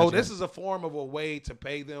Okay, it. gotcha. So this is a form of a way to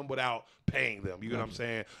pay them without paying them. You know what I'm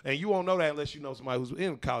saying? And you won't know that unless you know somebody who's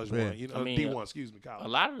in college Yeah. one. You know, I mean, D1, excuse me, A college.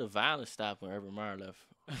 lot of the violence stopped when Urban Meyer left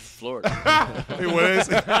Florida. It was.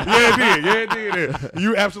 Yeah, it did.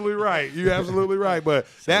 You absolutely right. You absolutely right. But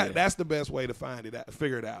that's the best way to find it,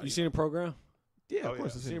 figure it out. You seen the program? Yeah, Oh, of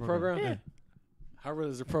course. yeah. it's Seen in the the program? Yeah. How real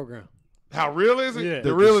is the program? How real is it?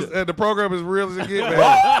 Yeah. The program is real as it get, man.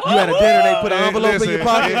 You at a dinner, they put an Hey, envelope in your listen,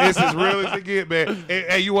 pocket. It's as real as it get, man.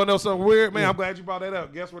 Hey, you want to know something weird, man? I'm glad you brought that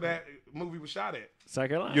up. Guess where that movie was shot at? South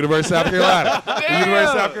Carolina. University of South Carolina. University of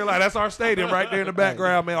South Carolina. That's our stadium right there in the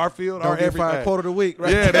background, man. Our field, our Don't get everything. fired quarter of the week,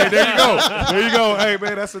 right? Yeah, there you go. There you go. Hey,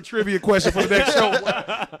 man, that's a trivia question for the next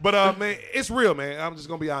show. But, man, it's real, man. I'm just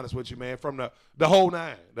going to be honest with you, man. From the whole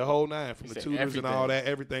nine, from the said tutors and all that,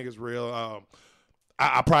 everything is real.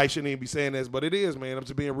 I probably shouldn't even be saying this, but it is, man. I'm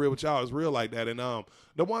just being real with y'all. It's real like that. And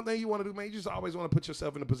the one thing you want to do, man, you just always want to put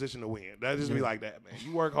yourself in a position to win. That just be like that, man.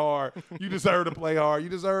 You work hard. You deserve to play hard. You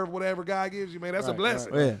deserve whatever God gives you, man. That's a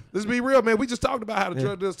blessing. right. Yeah. Let's be real, man. We just talked about how the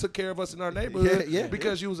drug dealers took care of us in our neighborhood Yeah.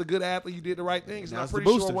 because you was a good athlete. You did the right things. And Now I'm it's the pretty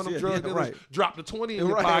sure boosters. one of them Yeah, drug dealers right. dropped a 20 in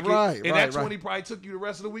your Right, pocket. right, and right, that 20 right. probably took you the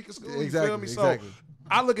rest of the week of school. Exactly, You feel me? exactly. So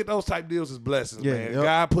I look at those type deals as blessings, Yeah, man. yep.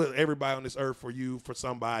 God put everybody on this earth for you, for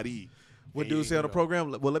somebody. What And, dude say on the know.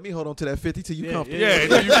 program? Well, let me hold on to that 50 till you come. Yeah,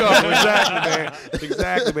 there you go. Exactly, man.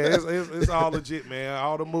 Exactly, man. It's all legit, man.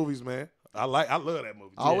 All the movies, man. I love that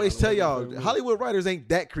movie. I always tell y'all, movie. Hollywood writers ain't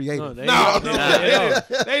that creative. No, they No, ain't.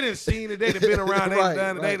 they didn't seen it. They done been around. They Right,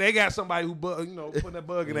 done it. right. They got somebody who putting that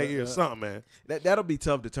bug in their ear or something, man. That'll be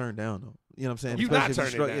tough to turn down, though. You know what I'm saying? You not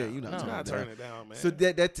Especially if turning it you down. Yeah, you're You're not turning it down. it down, man. So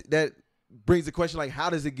that brings the question, like, how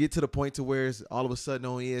does it get to the point to where it's all of a sudden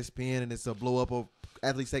on ESPN and it's a blow up of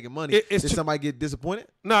athletes taking money? It's Did too- somebody get disappointed?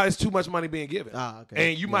 No, it's too much money being given.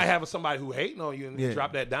 Okay. And you might have somebody who hating on you and Yeah.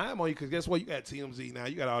 drop that dime on you because guess what? You got TMZ now.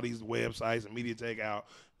 You got all these websites and media takeout.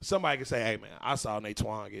 Somebody can say, hey, man, I saw Nate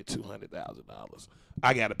Twan get $200,000.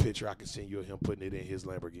 I got a picture I can send you of him putting it in his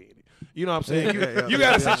Lamborghini. You know what I'm saying? You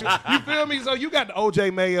got a situation. You feel me? So you got the O.J.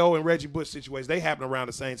 Mayo and Reggie Bush situation. They happened around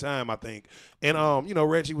the same time, I think. And,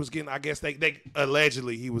 Reggie was getting, I guess they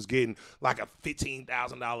allegedly he was getting like a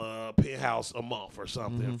 $15,000 penthouse a month or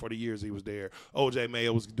something for the years he was there. O.J.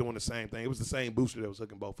 Mayo was doing the same thing. It was the same booster that was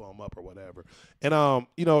hooking both of them up or whatever. And,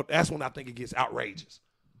 that's when I think it gets outrageous.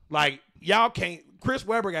 Like, y'all can't. Chris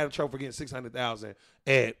Webber got a trophy for getting $600,000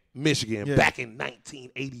 at Michigan back in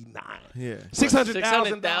 1989. Yeah.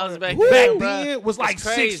 $600,000 back back then, then was like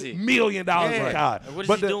That's crazy. $6 million Yeah. a God. And what is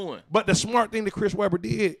But he doing? But the smart thing that Chris Webber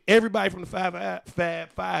did, everybody from the Fab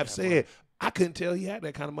Five said, I couldn't tell he had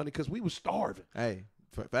that kind of money because we was starving. Hey,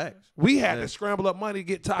 facts. We had to scramble up money to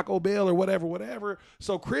get Taco Bell or whatever.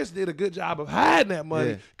 So Chris did a good job of hiding that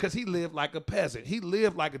money because he lived like a peasant. He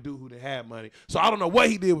lived like a dude who didn't have money. So I don't know what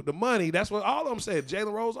he did with the money. That's what all of them said.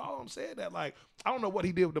 Jalen Rose, all of them said that. Like, I don't know what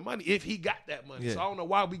he did with the money if he got that money. Yeah. So I don't know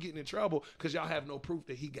why we getting in trouble because y'all have no proof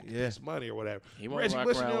that he got this money or whatever. He won't Reggie rock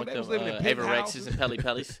Bush and around them, with they was them living in Averexes penthouses. and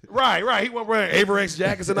Pelly-Pellies. Right. He went wearing Averex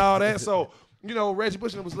jackets and all that. So, Reggie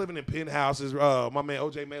Bush was living in penthouses. My man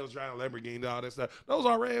O.J. Mayo was driving a Lamborghini and all that stuff. Those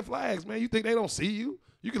are red flags, man. You think they don't see you?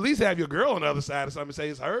 You can at least have your girl on the other side or something and say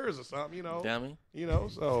it's hers or something, Dummy.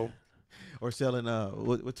 So. Or selling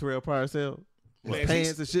what Terrell Pryor sell? His Man,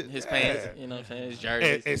 pants and shit. His pants, you know what I'm saying? His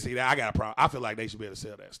jerseys. And see, that I got a problem. I feel like they should be able to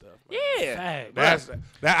sell that stuff. Man. Yeah. Fact,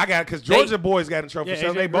 That I got because Georgia boys got in trouble for Yeah,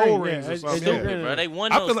 selling their AJ bowl Green, rings yeah, or it's something. stupid, Yeah. Bro, they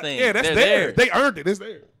won I those feel like, things. yeah, that's They're theirs. there. They earned it. It's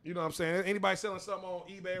there. You know what I'm saying? Anybody selling something on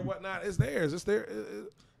eBay or whatnot, it's theirs. It's there.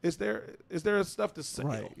 It's their stuff to sell.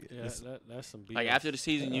 Right. Yeah, that's some BS. Like, after the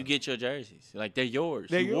season, you get your jerseys. Like, they're yours.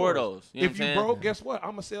 They're you wore yours. those. You know If what you I'm saying? broke, guess what? I'm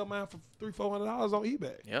gonna sell mine for $300-400 on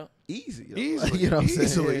eBay. Yep. Easy. Easily. You know what I'm saying?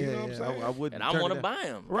 Easily, Yeah, you know what I'm saying? I wouldn't And I turn want it to down. buy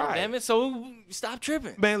them. Right. Damn it. So stop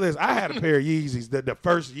tripping. Man, listen, I had a pair of Yeezys, the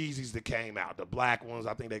first Yeezys that came out, the black ones.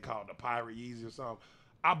 I think they called the Pirate Yeezy or something.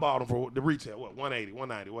 I bought them for the retail, $180,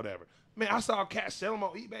 $190, whatever. Man, I saw cats sell them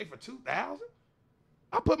on eBay for $2,000.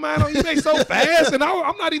 I put mine on eBay so fast, and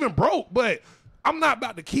I'm not even broke, but I'm not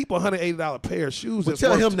about to keep a $180 pair of shoes. Well, That's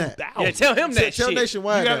tell worth him that. $2,000. Yeah, tell him that Tell shit.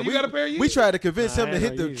 Nationwide that. You got a pair of We Yeezys? tried to convince Nah, him I to ain't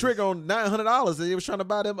hit no the Yeezys. trigger on $900. They was trying to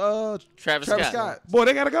buy them Travis Travis Scott. Scott. Boy,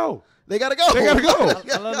 they gotta go. They gotta go. They gotta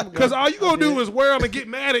go. I let him go. Because all you gonna do is wear them and get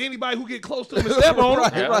mad at anybody who get close to them and step on them.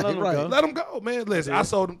 Right, Yeah, right, let 'em right. go. Let them go, man. Listen, I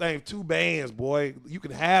sold them things 2 bands, boy. You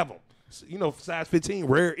can have them. You know, size 15,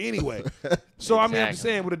 rare anyway. So, I mean, I'm just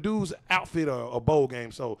saying, with a dude's outfit or a bowl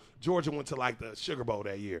game. So, Georgia went to, like, the Sugar Bowl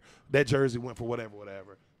that year. That jersey went for whatever.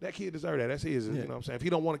 That kid deserved that. That's his, you know what I'm saying? If he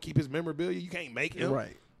don't want to keep his memorabilia, you can't make him.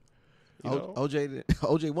 Right. You know?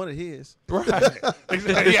 OJ wanted his. Right.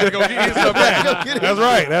 Exactly. He had to go get his stuff back.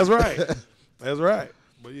 That's right.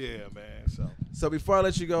 But, yeah, man, So before I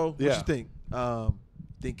let you go, what Yeah. you think?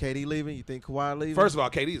 Think KD leaving? You think Kawhi leaving? First of all,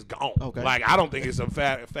 KD is gone. Okay. Like, I don't think it's a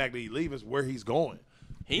fact that he leaving. It's where he's going.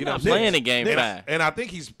 He's You know, not playing Knicks- in game Knicks- 5. And I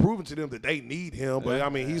think he's proven to them that they need him. But, I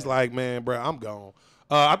mean, he's like, man, bro, I'm gone.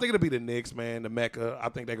 I think it'll be the Knicks, man, the Mecca. I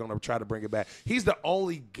think they're going to try to bring it back. He's the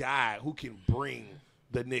only guy who can bring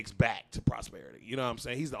the Knicks back to prosperity. You know what I'm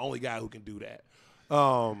saying? He's the only guy who can do that.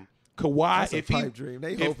 Kawhi, That's a if he pipe dream.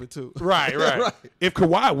 They hoping too. Right. Right. If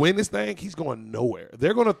Kawhi win this thing, he's going nowhere.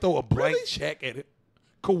 They're going to throw a blank Really? check at it.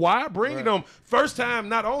 Kawhi bringing them first time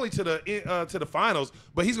not only to the finals,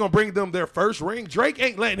 but he's going to bring them their first ring. Drake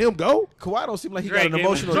ain't letting him go. Kawhi don't seem like he Drake got an ain't-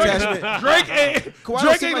 emotional Drake, attachment. Drake ain't Kawhi don't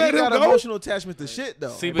Drake seem ain't like he letting him got an go. emotional attachment to shit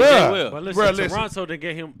though. See, but Bruh. they will. But listen, Bruh, listen. Toronto, they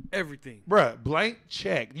gave him everything. Bruh, blank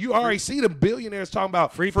check. You already see the billionaires talking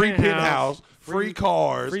about free Free penthouse, penthouse, free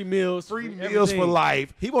cars, Free meals. free meals everything. for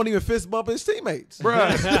life. He won't even fist bump his teammates.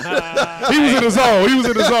 Bruh. He was in the zone.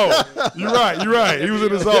 You're right. He was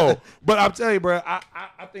in the zone. But I'm telling you, bro, I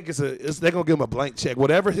think they're gonna give him a blank check.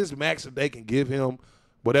 Whatever his max that they can give him,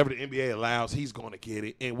 whatever the NBA allows, he's gonna get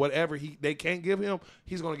it. And whatever they can't give him,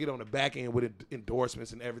 he's gonna get on the back end with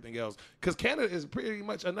endorsements and everything else. Because Canada is pretty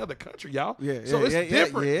much another country, y'all. So it's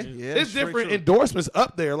different. Yeah. It's different endorsements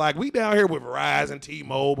up there. Like we down here with Verizon,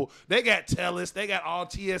 T-Mobile. They got TELUS. They got all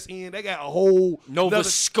TSN. They got a whole Nova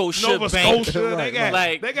Scotia Bank. They got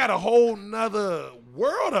Right. they got a whole nother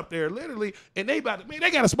world up there, literally. And they got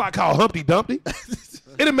a spot called Humpty Dumpty.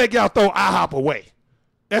 It'll make y'all throw IHOP away.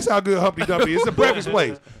 That's how good Humpty Dumpty is. It's a breakfast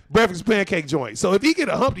place, breakfast pancake joint. So if he get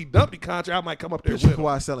a Humpty Dumpty contract, I might come up there with him.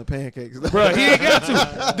 Kawhi selling pancakes. Bro, he ain't got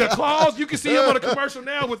to. The claws, you can see him on the commercial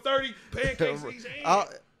now with 30 pancakes in his hand.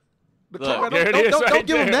 Look, there it is Don't right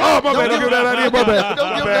give him there. that. Oh, my bad. Don't give that idea. My bad. Don't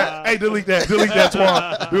My give him bad. that. Hey, delete that.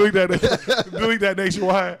 Twan. delete that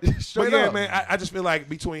nationwide. Straight But yeah, up. man, I just feel like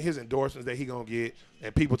between his endorsements that he going to get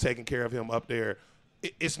and people taking care of him up there,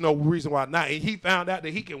 it's no reason why not. And he found out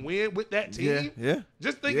that he can win with that team. Yeah.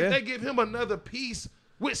 Just think if they give him another piece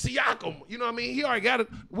with Siakam. You know what I mean? He already got it.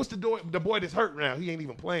 What's the boy that's hurt now? He ain't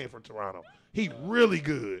even playing for Toronto. He really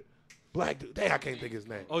good. Black dude. Dang, I can't think his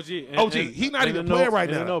name. OG. He not even playing right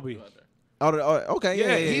now. Anunoby. Okay.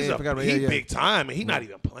 Yeah, Yeah. he's big time, and he's not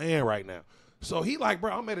even playing right now. So he like,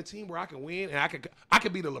 bro, I'm at a team where I can win, and I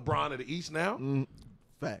could be the LeBron of the East now.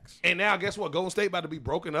 Facts. And now, guess what? Golden State about to be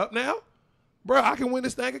broken up now, bro. I can win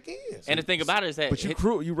this thing again. And the thing about it is that But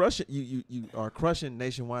you are crushing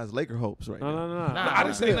Nationwide's Laker hopes right now. No. Nah, I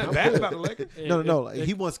didn't say nothing bad about the Lakers. No.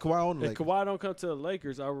 He wants Kawhi on the If Lakers. Kawhi don't come to the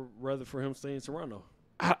Lakers, I would rather for him stay in Toronto.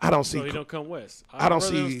 I don't see. So he don't come west. I don't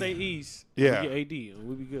rather him see- stay east. Yeah. We get AD, and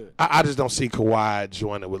we'll be good. I just don't see Kawhi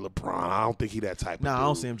joining with LeBron. I don't think he that type of Nah, dude. I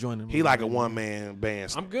don't see him joining. He like a one-man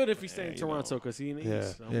band. I'm good if he stay in you Toronto because he in the Yeah.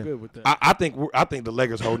 east. I'm Yeah. good with that. I think the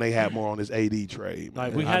Lakers holding they had more on this AD trade.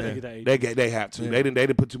 like man. we had to get that AD. They have to. Yeah. They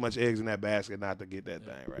didn't put too much eggs in that basket not to get that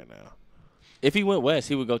thing right now. if he went west,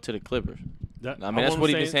 he would go to the Clippers. I mean, that's want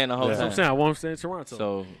what him he's been saying the whole Yeah. That's what I'm time. saying. I want him to stay in Toronto.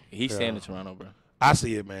 So he's staying in Toronto, bro. I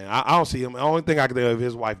see it, man. I don't see him. The only thing I can think of is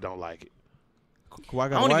his wife don't like it. Kawhi I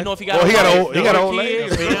got don't a even know wife? if he got. Well, a he got wife, a old- he got a old kid, lady.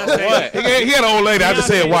 or what? He got an old lady. I just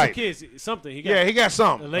said Beyonce white. Kids, something. He got Yeah, he got a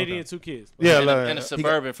something. lady and 2 kids. Yeah, And a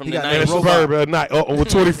suburban from he the got- in a 90s. suburb night with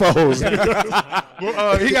 24s.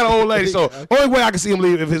 He got an old lady. So only way I can see him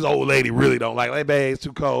leave if his old lady really don't like. Like, babe, it's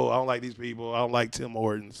too cold. I don't like these people. I don't like Tim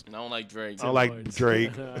Hortons. I don't like Drake. I don't like Hortons.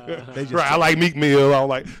 Drake. They just, Right, I like Meek Mill. I don't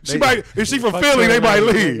like. She They- might if she from Fuck Philly, they Taylor might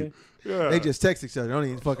Swift, leave. nigga. Yeah. they just text each other. Don't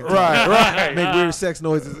even fucking talk. right. Make weird sex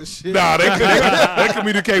noises and shit. Nah, they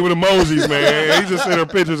communicate with emojis, man. He just send her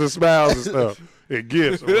pictures and smiles and stuff. And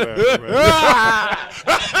gifts. Or whatever, man.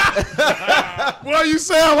 Boy, you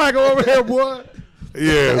sound like over here, boy.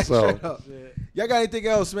 Yeah, so. Y'all got anything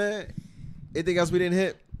else, man? Anything else we didn't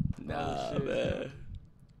hit? Nah, man.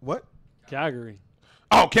 What? Calgary.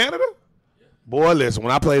 Oh, Canada? Boy, listen,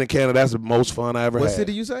 when I played in Canada, that's the most fun I ever What had.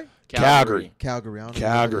 city you say? Calgary. Calgary. I don't know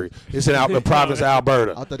Calgary. It's in the province of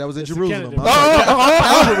Alberta. I thought that was in It's in Jerusalem. Canada.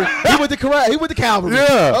 Calvary. He went to He went to Calvary.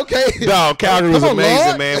 Yeah. Okay. No, Calgary was Come on, amazing,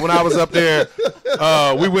 Lord. man. When I was up there,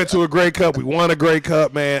 we went to a Grey Cup. We won a Grey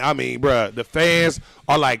Cup, man. I mean, bruh, the fans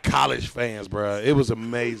are like college fans, bruh. It was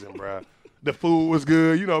amazing, bruh. the food was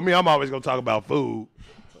good. You know me, I'm always gonna talk about food.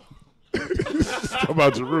 Talk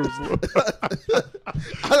about Jerusalem.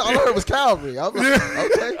 All I heard was Calvary. I was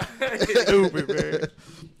like, okay. Stupid, man.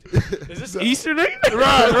 Is this Easter, nigga?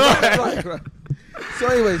 Right. So,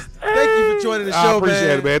 anyways, thank you for joining the show, I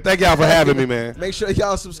appreciate it, man. Thank y'all for having me, man. Make sure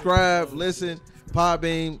y'all subscribe, listen,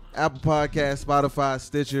 Podbean, Apple Podcasts, Spotify,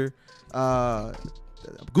 Stitcher,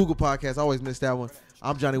 Google Podcasts. I always miss that one.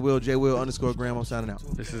 I'm Johnny Will, _Graham. I'm signing out.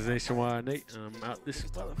 This is Nationwide Nate. I'm out this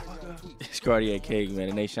motherfucker. It's Cartier Cake, man.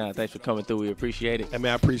 And Nation, thanks for coming through. We appreciate it. Hey,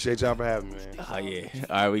 man, I appreciate y'all for having me, man. Oh, yeah.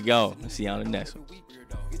 All right, we go. See you on the next one.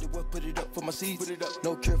 Get it up, put it up for my seeds.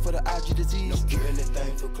 No cure for the IG disease. Do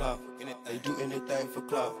anything for clout. They do anything for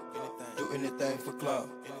clout. Do anything for clout.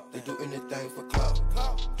 They do anything for clout.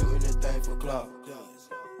 Do anything for clout.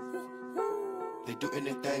 They do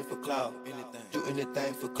anything for clout. Do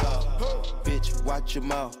anything for clout. Bitch, watch your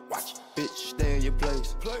mouth. Bitch, stay in your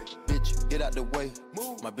place. Bitch, get out the way.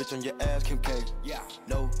 My bitch on your ass, Kim K.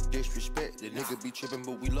 No disrespect. The nigga be tripping,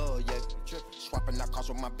 but we love, yeah. Swapping out cars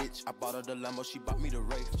with my bitch. I bought her the Lambo, she bought me the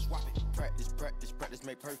Wraith. Swap it. Practice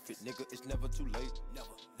make perfect. Nigga, it's never too late.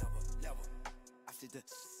 Never. I see the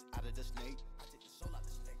out of the snake. I take the soul out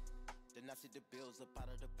the snake. Then I see the bills up out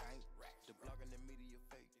of the bank. The blog and the media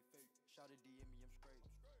fake. Shout it DM me, I'm